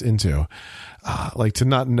consciousness into. like to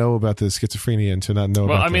not know about the schizophrenia and to not know.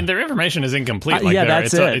 Well, about I mean, their information is incomplete.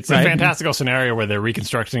 That's it. It's a fantastical scenario where they're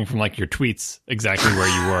reconstructing from like your tweets exactly where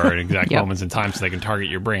you were at exact moments in time, so they can target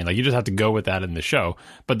your brain. Like you just have to go with that in the show.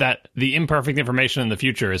 But that the imperfect information in the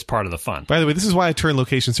future is part of the fun. By the way, this is why I turn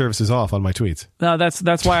location services off on my tweets. No,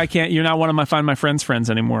 that's why I can't. You're not one of my Find My Friends friends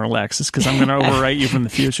anymore, Alexis, because I'm going to overwrite you from the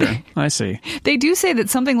future. I see. They do say that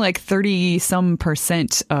something like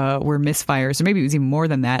 30% were misfires, or maybe it was even more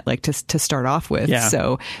than that, like to start off with. Yeah.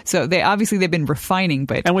 So they've been refining,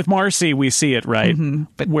 but and with Marcy we see it, right? Mm-hmm.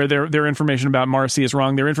 But where their information about Marcy is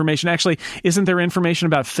wrong. Their information actually isn't their information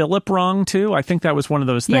about Philip wrong too? I think that was one of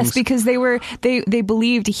those things. Yes, because they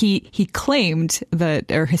believed he claimed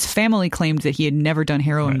that, or his family claimed that he had never done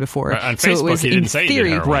heroin before. Right. On so Facebook, it was he didn't say he did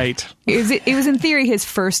heroin. Right. It was in theory his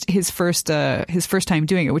first time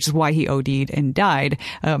doing it, which is why he OD'd and died.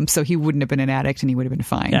 So he wouldn't have been an addict and he would have been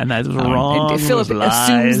fine. Yeah, and that was wrong. And Philip assumes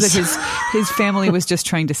lies. that his family was just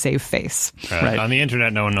trying to save face. Right. On the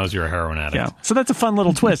internet, no one knows you're a heroin addict. Yeah. So that's a fun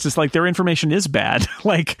little twist. It's like their information is bad,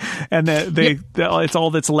 like, and it's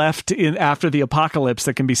all that's left after the apocalypse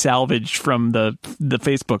that can be salvaged from the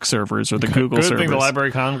Facebook servers or the Google Good servers. thing the Library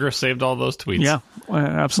of Congress saved all those tweets. Yeah,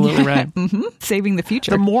 absolutely right. Mm-hmm. Saving the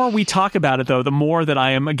future. The more we talk about it, though, the more that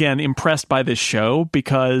I am again impressed by this show,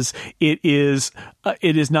 because it is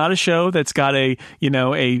not a show that's got a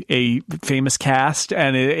famous cast,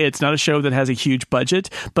 and it's not a show that has a huge budget,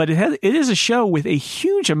 but it is a show with a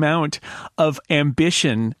huge amount of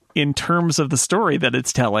ambition in terms of the story that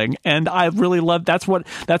it's telling. And I really love that's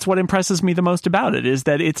what impresses me the most about it, is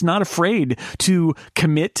that it's not afraid to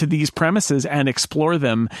commit to these premises and explore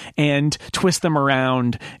them and twist them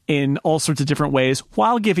around in all sorts of different ways,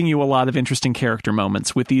 while giving you a lot of interesting character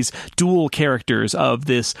moments with these dual characters of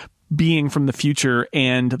this being from the future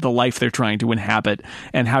and the life they're trying to inhabit,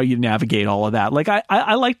 and how you navigate all of that. Like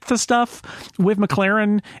I liked the stuff with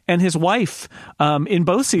McLaren and his wife in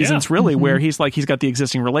both seasons, really, where he's got the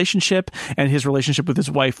existing relationship and his relationship with his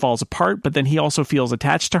wife falls apart, but then he also feels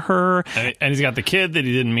attached to her. And he's got the kid that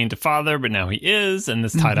he didn't mean to father, but now he is, and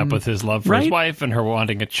it's tied up with his love for his wife and her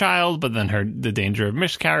wanting a child, but then the danger of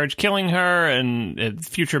miscarriage killing her, and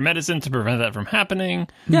future medicine to prevent that from happening.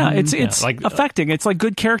 Yeah, it's like affecting. It's like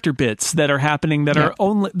good character bits that are happening that are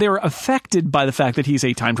they're affected by the fact that he's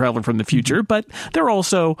a time traveler from the future, but they're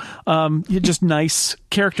also just nice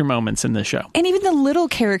character moments in this show. And even the little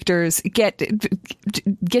characters get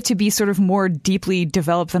to be sort of more deeply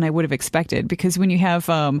developed than I would have expected, because when you have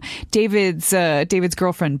David's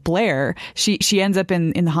girlfriend Blair, she ends up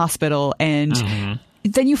in the hospital, and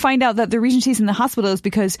then you find out that the reason she's in the hospital is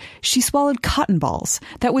because she swallowed cotton balls.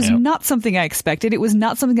 That was not something I expected. It was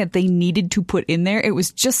not something that they needed to put in there. It was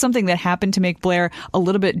just something that happened to make Blair a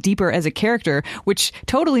little bit deeper as a character, which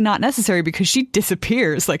totally not necessary, because she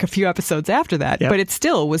disappears like a few episodes after that. But it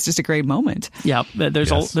still was just a great moment. Yeah, there's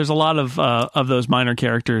a lot of those minor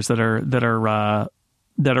characters that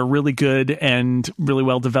are really good and really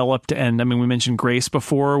well developed. And I mean, we mentioned Grace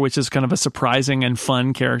before, which is kind of a surprising and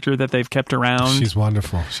fun character that they've kept around. She's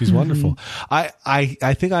wonderful. She's wonderful.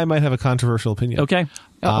 I think I might have a controversial opinion. Okay.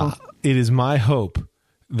 It is my hope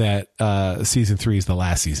that season 3 is the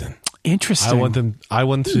last season. Interesting. I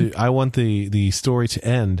want the story to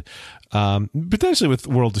end potentially with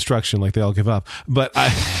world destruction, like they all give up. But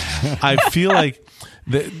I feel like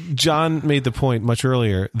that John made the point much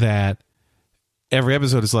earlier that every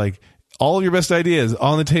episode is like, all of your best ideas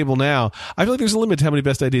on the table now. I feel like there's a limit to how many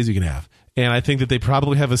best ideas you can have. And I think that they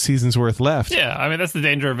probably have a season's worth left. Yeah, I mean, that's the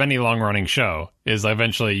danger of any long-running show, is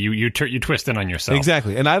eventually you twist in on yourself.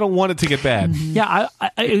 Exactly, and I don't want it to get bad. Yeah,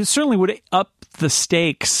 it certainly would up the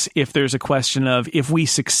stakes if there's a question of, if we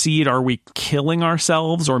succeed, are we killing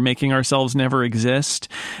ourselves or making ourselves never exist?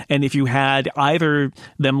 And if you had either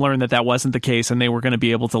them learn that wasn't the case and they were going to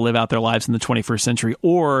be able to live out their lives in the 21st century,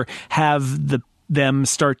 or have them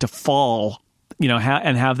start to fall,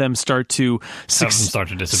 and have them start to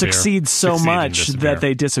succeed so much that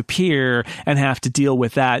they disappear and have to deal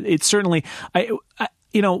with that. It's certainly,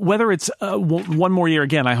 whether it's one more year,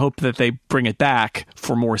 again, I hope that they bring it back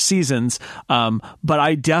for more seasons. But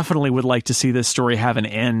I definitely would like to see this story have an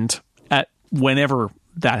end at whenever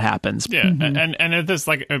that happens. Yeah. And if this,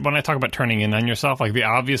 like, when I talk about turning in on yourself, like, the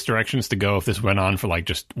obvious directions to go if this went on for like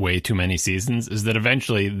just way too many seasons is that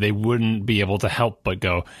eventually they wouldn't be able to help but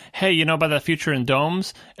go, hey, about that future in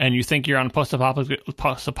domes, and you think you're on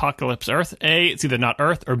post-apocalypse Earth? A, it's either not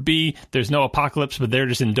Earth, or B, there's no apocalypse, but they're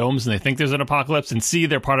just in domes and they think there's an apocalypse, and C,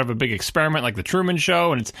 they're part of a big experiment like the Truman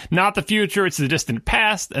Show, and it's not the future, it's the distant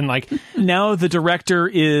past, and like... Now the director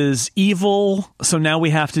is evil, so now we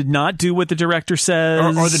have to not do what the director says.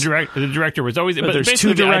 or the director was always. But there's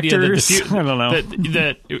basically two the idea directors. I don't know.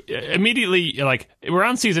 That immediately, like, we're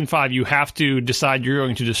on season 5. You have to decide you're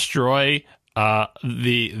going to destroy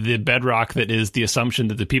the bedrock that is the assumption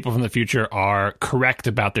that the people from the future are correct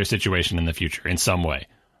about their situation in the future in some way,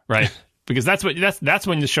 right? Because that's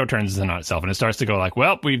when the show turns in on itself, and it starts to go like,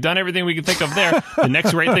 well, we've done everything we can think of there. The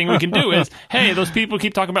next great thing we can do is, hey, those people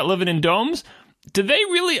keep talking about living in domes. Are they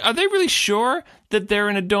really sure that they're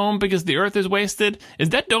in a dome because the Earth is wasted? Is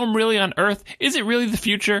that dome really on Earth? Is it really the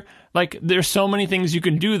future? Like, there's so many things you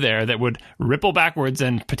can do there that would ripple backwards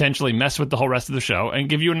and potentially mess with the whole rest of the show and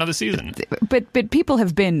give you another season. But people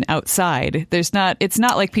have been outside. It's not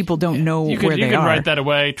like people don't know where they are. You can write that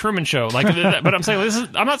away. Truman Show. Like, but I'm saying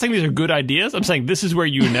I'm not saying these are good ideas. I'm saying this is where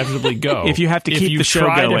you inevitably go. If you have to keep the show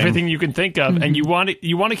going. If you've tried everything you can think of, and you want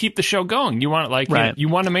to keep the show going. You want you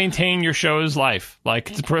want to maintain your show's life. Like,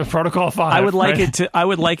 it's Protocol 5. I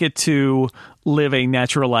would like it to live a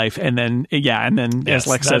natural life, and then as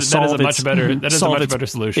Lex says, that is a much better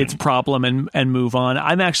solution. Its problem and move on.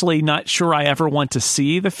 I'm actually not sure I ever want to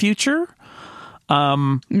see the future.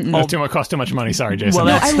 Cost too much money. Sorry, Jason.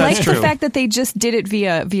 Well, I like the fact that they just did it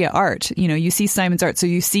via art. You know, you see Simon's art, so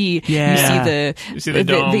you see the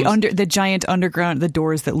giant underground, the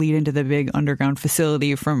doors that lead into the big underground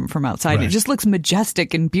facility from outside. Right. It just looks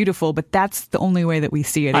majestic and beautiful, but that's the only way that we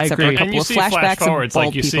see it. Except for a couple of flashbacks forwards, of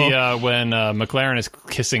like you people. see when McLaren is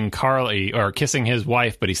kissing Carly or kissing his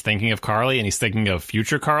wife, but he's thinking of Carly and he's thinking of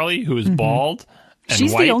future Carly, who is bald.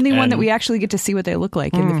 She's the only one that we actually get to see what they look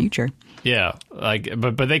like in the future. Yeah,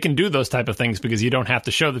 but they can do those type of things because you don't have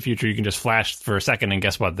to show the future. You can just flash for a second, and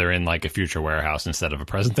guess what? They're in like a future warehouse instead of a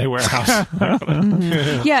present day warehouse.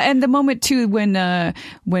 Yeah, and the moment too when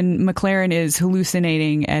McLaren is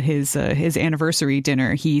hallucinating at his anniversary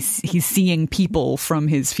dinner, he's seeing people from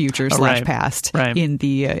his future / past in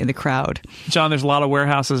the crowd. John, there's a lot of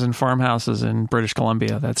warehouses and farmhouses in British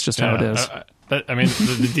Columbia. That's just how it is. But I mean,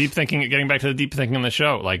 the deep thinking. Getting back to the deep thinking on the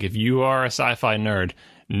show, like if you are a sci-fi nerd.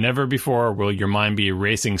 Never before will your mind be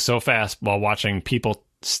racing so fast while watching people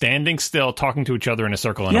standing still, talking to each other in a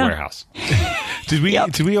circle in a warehouse. Did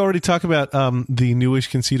we already talk about the newish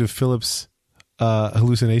conceit of Philip's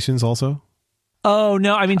hallucinations also? Oh,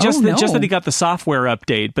 no. I mean, just that he got the software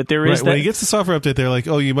update, but there is when he gets the software update, they're like,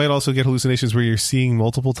 oh, you might also get hallucinations where you're seeing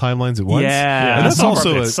multiple timelines at once. Yeah. And that's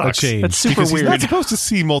also a change. That's super weird. He's not supposed to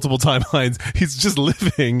see multiple timelines. He's just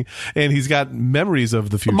living, and he's got memories of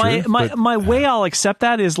the future. My way I'll accept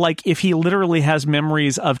that is like if he literally has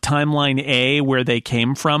memories of timeline A where they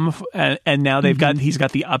came from, and now he's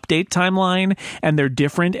got the update timeline, and they're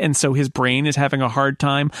different, and so his brain is having a hard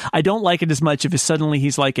time. I don't like it as much if suddenly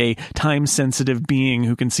he's like a time-sensitive being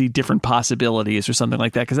who can see different possibilities or something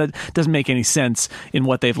like that, because that doesn't make any sense in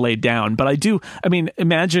what they've laid down. But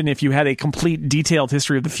imagine if you had a complete detailed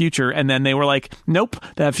history of the future and then they were like, nope,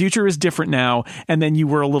 that future is different now, and then you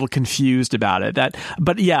were a little confused about it.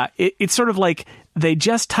 It's sort of like they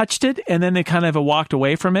just touched it and then they kind of walked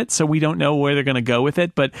away from it, so we don't know where they're going to go with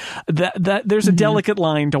it. But that there's a delicate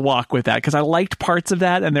line to walk with that, because I liked parts of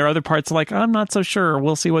that, and there are other parts like I'm not so sure.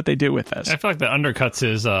 We'll see what they do with this. I feel like that undercuts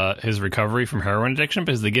his recovery from heroin addiction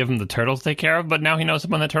because they give him the turtle to take care of, but now he knows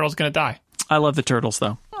when the turtle's going to die. I love the turtles,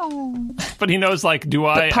 though. But he knows, like, do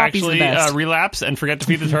I actually relapse and forget to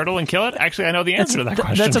feed the turtle and kill it? Actually, I know the answer to that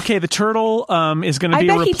question. That's okay. The turtle is going to be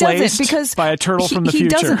replaced by a turtle from the future. He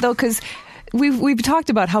doesn't, though, because we've talked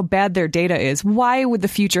about how bad their data is. Why would the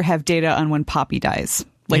future have data on when Poppy dies?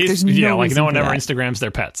 Like, there's no reason no one for ever that. Instagrams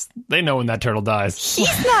their pets. They know when that turtle dies.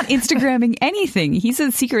 He's not Instagramming anything. He's a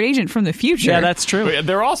secret agent from the future. Yeah, that's true.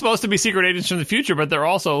 They're all supposed to be secret agents from the future, but they're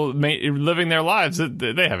also living their lives. They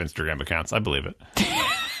have Instagram accounts. I believe it.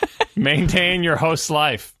 Maintain your host's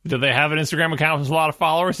life. Do they have an Instagram account with a lot of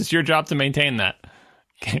followers? It's your job to maintain that.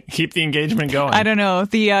 Keep the engagement going. I don't know.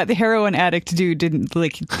 The heroin addict dude didn't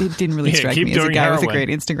really strike me as a guy with a great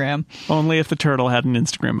Instagram. Only if the turtle had an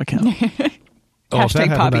Instagram account. If that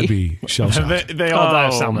happened, I'd be shell-shocked. They all die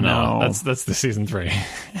of salmonella. No. That's the season 3.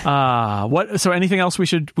 So anything else we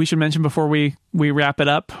should mention before we wrap it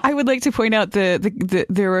up? I would like to point out there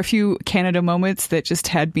were a few Canada moments that just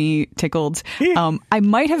had me tickled. I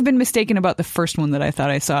might have been mistaken about the first one that I thought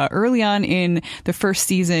I saw early on in the first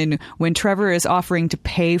season when Trevor is offering to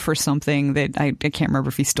pay for something that I can't remember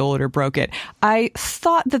if he stole it or broke it. I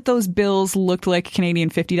thought that those bills looked like Canadian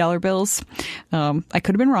 $50 bills. I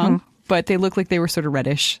could have been wrong. but they looked like they were sort of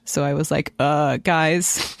reddish. So I was like,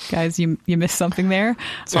 guys, you missed something there.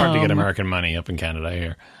 It's hard to get American money up in Canada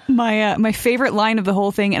here. My favorite line of the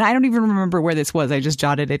whole thing, and I don't even remember where this was, I just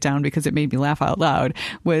jotted it down because it made me laugh out loud,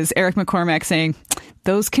 was Eric McCormack saying,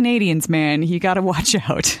 "Those Canadians, man, you got to watch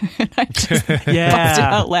out." And I just busted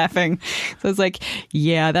out laughing. So I was like,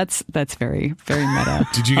 yeah, that's very, very meta.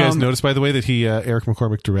 Did you guys notice, by the way, that Eric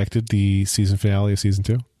McCormack directed the season finale of season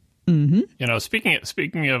 2? Mm-hmm. You know,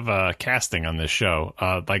 speaking of casting on this show,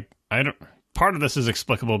 part of this is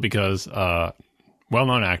explicable because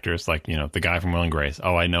well-known actors, like, you know, the guy from Will and Grace.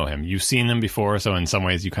 Oh, I know him. You've seen them before, so in some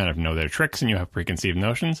ways you kind of know their tricks and you have preconceived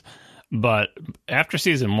notions. But after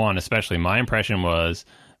season 1, especially, my impression was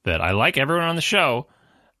that I like everyone on the show,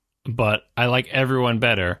 but I like everyone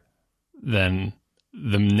better than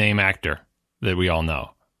the name actor that we all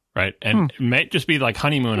know, right? And it might just be like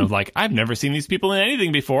honeymoon of like, I've never seen these people in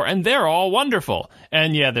anything before, and they're all wonderful.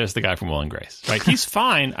 And yeah, there's the guy from Will and Grace, right? He's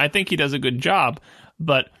fine. I think he does a good job,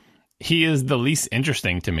 but he is the least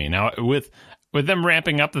interesting to me. Now, with them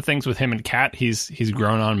ramping up the things with him and Kat, he's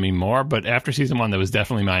grown on me more. But after season 1, that was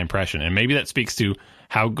definitely my impression. And maybe that speaks to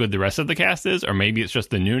how good the rest of the cast is, or maybe it's just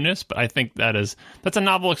the newness. But I think that's a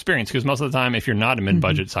novel experience, because most of the time, if you're not a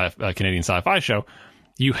mid-budget Canadian sci-fi show,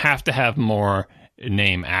 you have to have more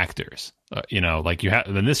name actors. You know, like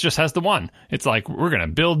then this just has the one. It's like, we're going to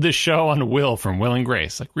build this show on Will from Will and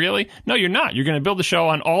Grace. Like, really? No, you're not. You're going to build the show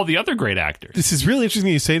on all the other great actors. This is really interesting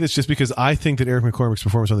that you say this, just because I think that Eric McCormack's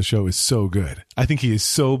performance on the show is so good. I think he is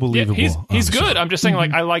so believable. Yeah, he's good. Show. I'm just saying,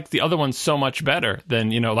 like, I like the other ones so much better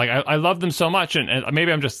than, you know, like, I love them so much. And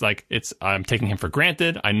maybe I'm just like, I'm taking him for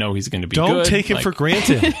granted. I know he's going to be good. Don't take him for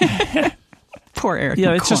granted. Poor Eric.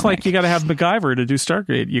 Yeah, it's just like you got to have MacGyver to do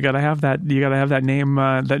Stargate. You got to have that. You got to have that name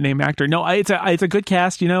actor. No, it's a good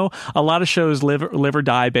cast. You know, a lot of shows live or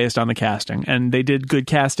die based on the casting, and they did good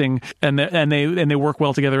casting, and they work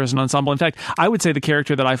well together as an ensemble. In fact, I would say the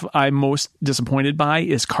character that I'm most disappointed by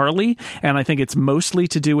is Carly, and I think it's mostly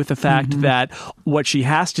to do with the fact that what she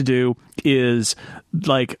has to do is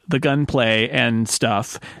like the gunplay and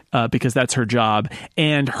stuff, because that's her job,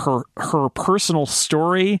 and her personal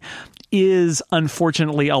story is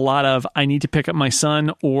unfortunately a lot of, I need to pick up my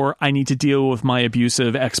son, or I need to deal with my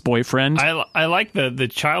abusive ex-boyfriend. I like the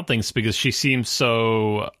child things because she seems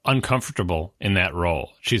so uncomfortable in that role.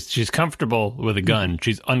 She's comfortable with a gun.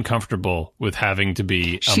 She's uncomfortable with having to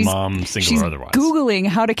be a mom, single or otherwise. She's Googling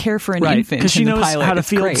how to care for an infant. Because she knows how to it's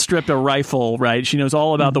field great. strip a rifle, right? She knows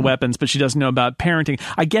all about the weapons, but she doesn't know about parenting.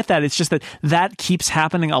 I get that. It's just that keeps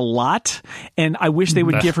happening a lot, and I wish they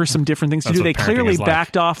would give her some different things to do. They clearly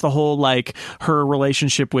backed off the whole, like, her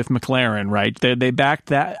relationship with McLaren, right? They backed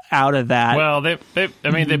that out of that. Well,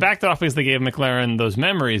 they backed off because they gave McLaren those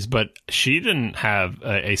memories, but she didn't have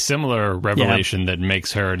a similar revelation that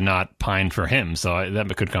makes her not pine for him. So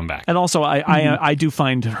that could come back. And also, I do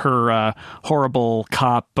find her horrible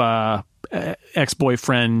cop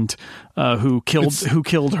ex-boyfriend who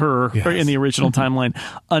killed her in the original timeline.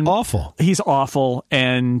 Awful. He's awful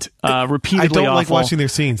and repeatedly I don't awful. like watching their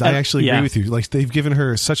scenes. I actually agree with you. Like, they've given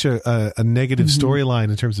her such a negative storyline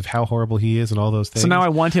in terms of how horrible he is and all those things. So now I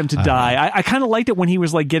want him to die. I kind of liked it when he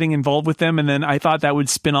was like getting involved with them, and then I thought that would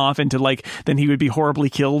spin off into like, then he would be horribly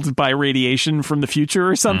killed by radiation from the future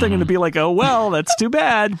or something, and it'd be like, oh well, that's too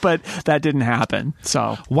bad. But that didn't happen.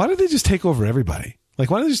 So why don't they just take over everybody? Like,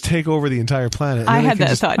 why don't they just take over the entire planet? I had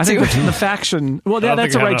that thought, too. I think the faction... Well,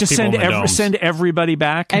 that's all right. Just send everybody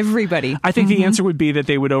back. Everybody. I think the answer would be that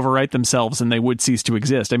they would overwrite themselves and they would cease to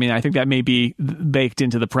exist. I mean, I think that may be baked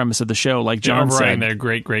into the premise of the show, like John said. Their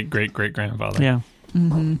great-great-great-great-grandfather. Yeah.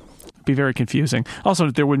 It'd be very confusing. Also,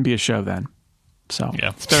 there wouldn't be a show then. So yeah,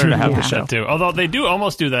 it's better to have the show too. Although they do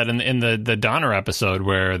almost do that in the Donner episode,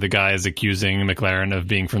 where the guy is accusing McLaren of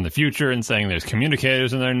being from the future and saying there's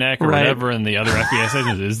communicators in their neck or whatever, and the other FBI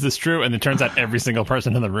agents, is this true? And it turns out every single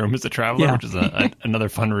person in the room is a traveler, which is another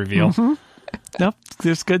fun reveal. Nope,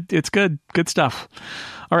 it's good. It's good stuff.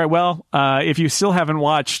 All right, well, if you still haven't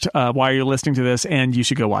watched while you're listening to this, and you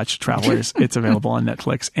should go watch Travelers, it's available on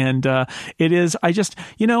Netflix. And it is,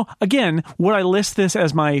 again, would I list this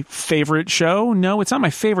as my favorite show? No, it's not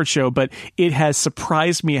my favorite show, but it has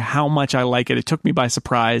surprised me how much I like it. It took me by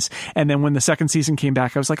surprise. And then when the second season came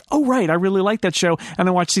back, I was like, oh, right, I really like that show. And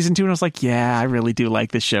I watched season 2 and I was like, yeah, I really do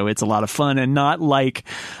like this show. It's a lot of fun, and not like,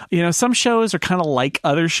 some shows are kind of like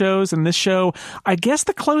other shows. And this show, I guess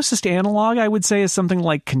the closest analog I would say is something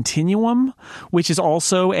like like Continuum, which is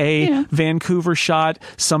also a Vancouver shot.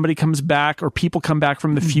 Somebody comes back, or people come back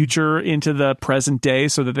from the future into the present day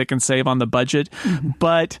so that they can save on the budget.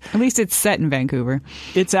 But at least it's set in Vancouver.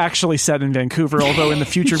 It's actually set in Vancouver, although in the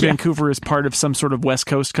future Vancouver is part of some sort of West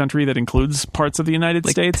Coast country that includes parts of the United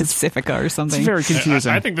States. Pacifica or something. It's very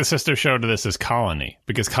confusing. I think the sister show to this is Colony,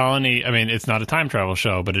 because Colony, I mean, it's not a time travel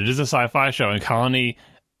show, but it is a sci-fi show, and Colony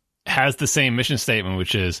has the same mission statement,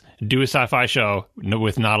 which is do a sci-fi show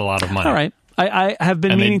with not a lot of money. All right. I have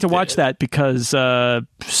been meaning to watch that because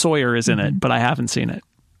Sawyer is in it, but I haven't seen it.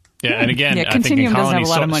 Yeah, and again, I think in Continuum doesn't Colony, have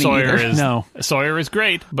a lot of money Sawyer is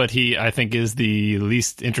great, but he, I think, is the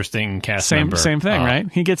least interesting cast member. Same thing, right?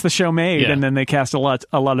 He gets the show made, and then they cast a lot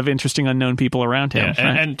of interesting unknown people around him. Yeah,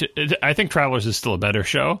 right? and I think Travelers is still a better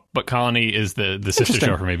show, but Colony is the sister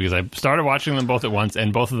show for me, because I started watching them both at once,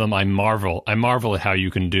 and both of them I marvel at how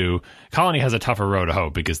you can do. Colony has a tougher road to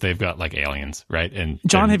hoe because they've got like aliens, right? And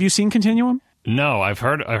John, have you seen Continuum? No, I've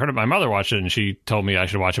heard it. My mother watched it, and she told me I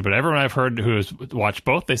should watch it. But everyone I've heard who has watched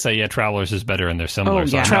both, they say, Travelers is better, and they're similar. Oh,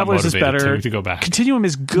 so I'm Travelers is better. To go back. Continuum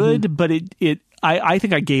is good, but I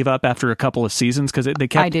think I gave up after a couple of seasons because they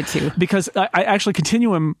kept. I did too. Because I actually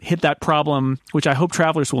Continuum hit that problem, which I hope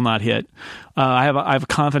Travelers will not hit. I have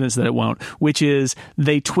confidence that it won't. Which is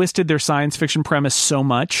they twisted their science fiction premise so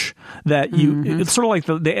much that it's sort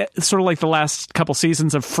of like the last couple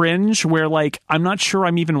seasons of Fringe, where like I'm not sure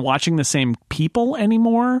I'm even watching the same people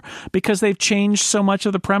anymore because they've changed so much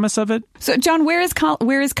of the premise of it. So, John, where is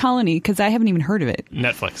Colony? Because I haven't even heard of it.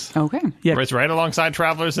 Netflix. Okay. Yeah, it's right alongside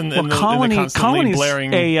Travelers and Colony. the constantly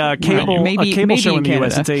blaring a cable show in the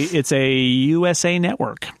U.S. Canada. It's a USA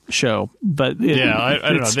Network show, but I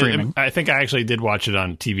don't know. Streaming. I think I actually did watch it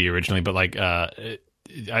on TV originally, but like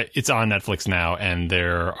it's on Netflix now, and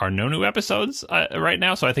there are no new episodes right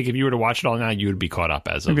now. So I think if you were to watch it all now, you would be caught up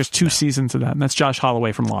as of. There's 2 seasons of that, and that's Josh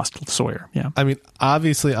Holloway from Lost, Sawyer. Yeah. I mean,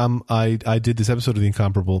 obviously, I did this episode of The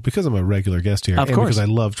Incomparable because I'm a regular guest here, of course, because I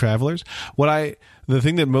love Travelers. The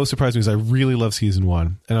thing that most surprised me is I really love season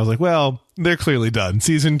 1, and I was like, well, they're clearly done.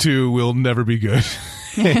 Season 2 will never be good.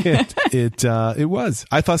 It was.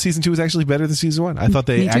 I thought season 2 was actually better than season 1. I thought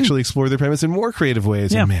they actually explored their premise in more creative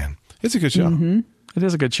ways. Yeah. And man, it's a good show. It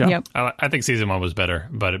is a good show. Yep. I think season 1 was better,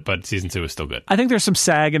 but season 2 is still good. I think there's some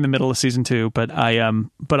sag in the middle of season 2, but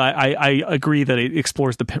I agree that it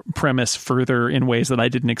explores the premise further in ways that I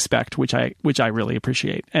didn't expect, which I really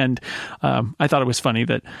appreciate. And I thought it was funny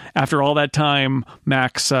that after all that time,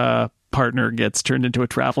 Mac's partner gets turned into a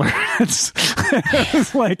traveler.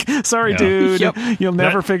 It's like, sorry, dude, you'll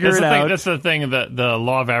never figure it out. That's the thing. That the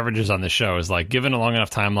law of averages on the show is like, given a long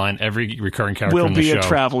enough timeline, every recurring character will in the be show a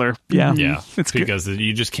traveler. Yeah, it's because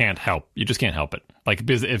you just can't help. You just can't help it. Like,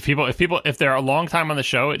 if they're a long time on the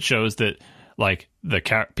show, it shows that like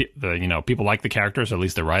people like the characters, or at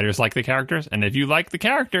least the writers like the characters. And if you like the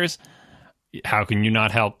characters, how can you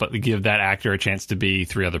not help but give that actor a chance to be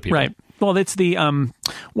 3 other people? Right. Well, it's the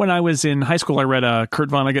when I was in high school, I read a Kurt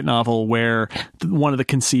Vonnegut novel where one of the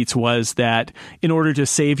conceits was that in order to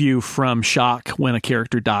save you from shock when a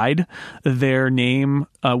character died, their name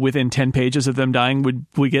within 10 pages of them dying would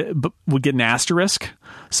get an asterisk,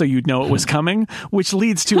 so you'd know it was coming. Which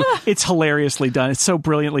leads to it's hilariously done. It's so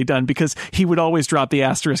brilliantly done because he would always drop the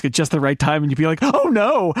asterisk at just the right time, and you'd be like, "Oh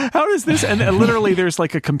no, how does this?" And literally, there's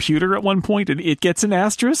like a computer at one point, and it gets an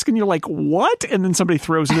asterisk, and you're like, "What?" And then somebody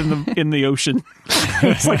throws it in the ocean.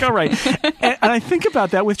 It's like, all right. And I think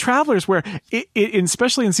about that with Travelers, where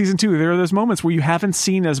especially in season 2, there are those moments where you haven't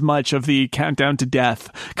seen as much of the countdown to death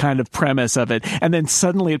kind of premise of it, and then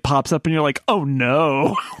suddenly it pops up, and you're like, "Oh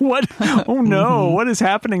no, what? Oh no, what is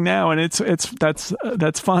happening now?" And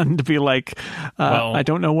that's fun to be like, I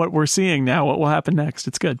don't know what we're seeing now. What will happen next?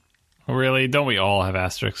 It's good. Really? Don't we all have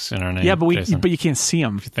asterisks in our name? Yeah, but you can't see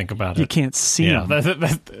them. If you think about it, you can't see them.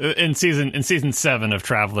 In season 7 of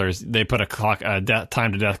Travelers, they put a clock,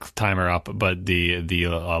 time to death timer up, but the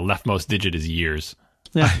leftmost digit is years.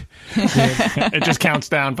 Yeah. It just counts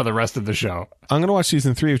down for the rest of the show. I'm going to watch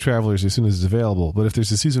season 3 of Travelers as soon as it's available. But if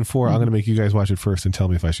there's a season 4, I'm going to make you guys watch it first and tell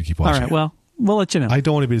me if I should keep watching. All right. Well, we'll let you know. I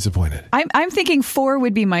don't want to be disappointed. I'm thinking 4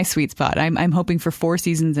 would be my sweet spot. I'm hoping for 4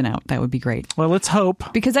 seasons and out. That would be great. Well, let's hope,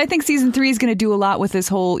 because I think season 3 is going to do a lot with this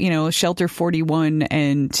whole, Shelter 41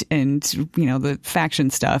 and the faction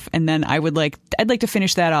stuff. And then I'd like to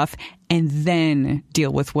finish that off and then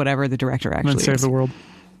deal with whatever the director actually is. Save the world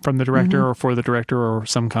from the director or for the director or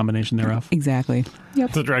some combination thereof. Exactly.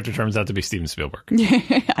 Yep. The director turns out to be Steven Spielberg.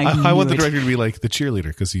 I want the director to be like the cheerleader,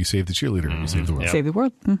 because you save the cheerleader and you save the world. Save the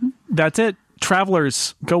world. Mm-hmm. That's it.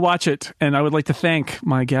 Travelers, go watch it. And I would like to thank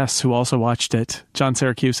my guests who also watched it. John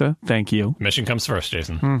Siracusa, thank you. Mission comes first,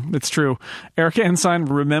 Jason. It's true. Erica Ensign,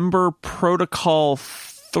 remember Protocol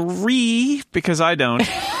 3, because I don't.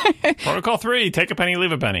 Protocol 3, take a penny,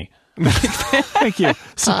 leave a penny. Thank you.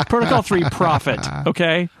 So, Protocol 3, profit.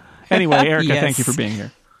 Okay? Anyway, Erica, Yes. Thank you for being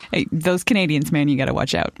here. Hey, those Canadians, man, you got to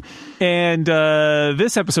watch out. And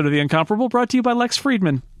this episode of The Incomparable brought to you by Lex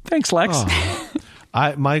Friedman. Thanks, Lex.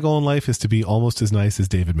 My goal in life is to be almost as nice as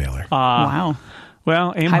David Mailer. Wow.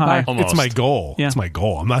 Well, aim High high. bar. Almost. It's my goal. Yeah. It's my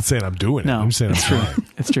goal. I'm not saying I'm doing it. No, I'm saying I'm trying.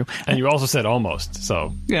 It's true. And you also said almost,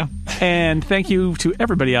 so. Yeah. And thank you to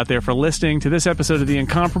everybody out there for listening to this episode of The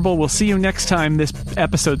Incomparable. We'll see you next time, this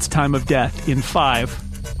episode's time of death, in 5,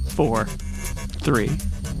 4, 3.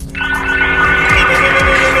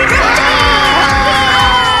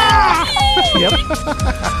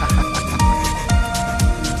 Yep.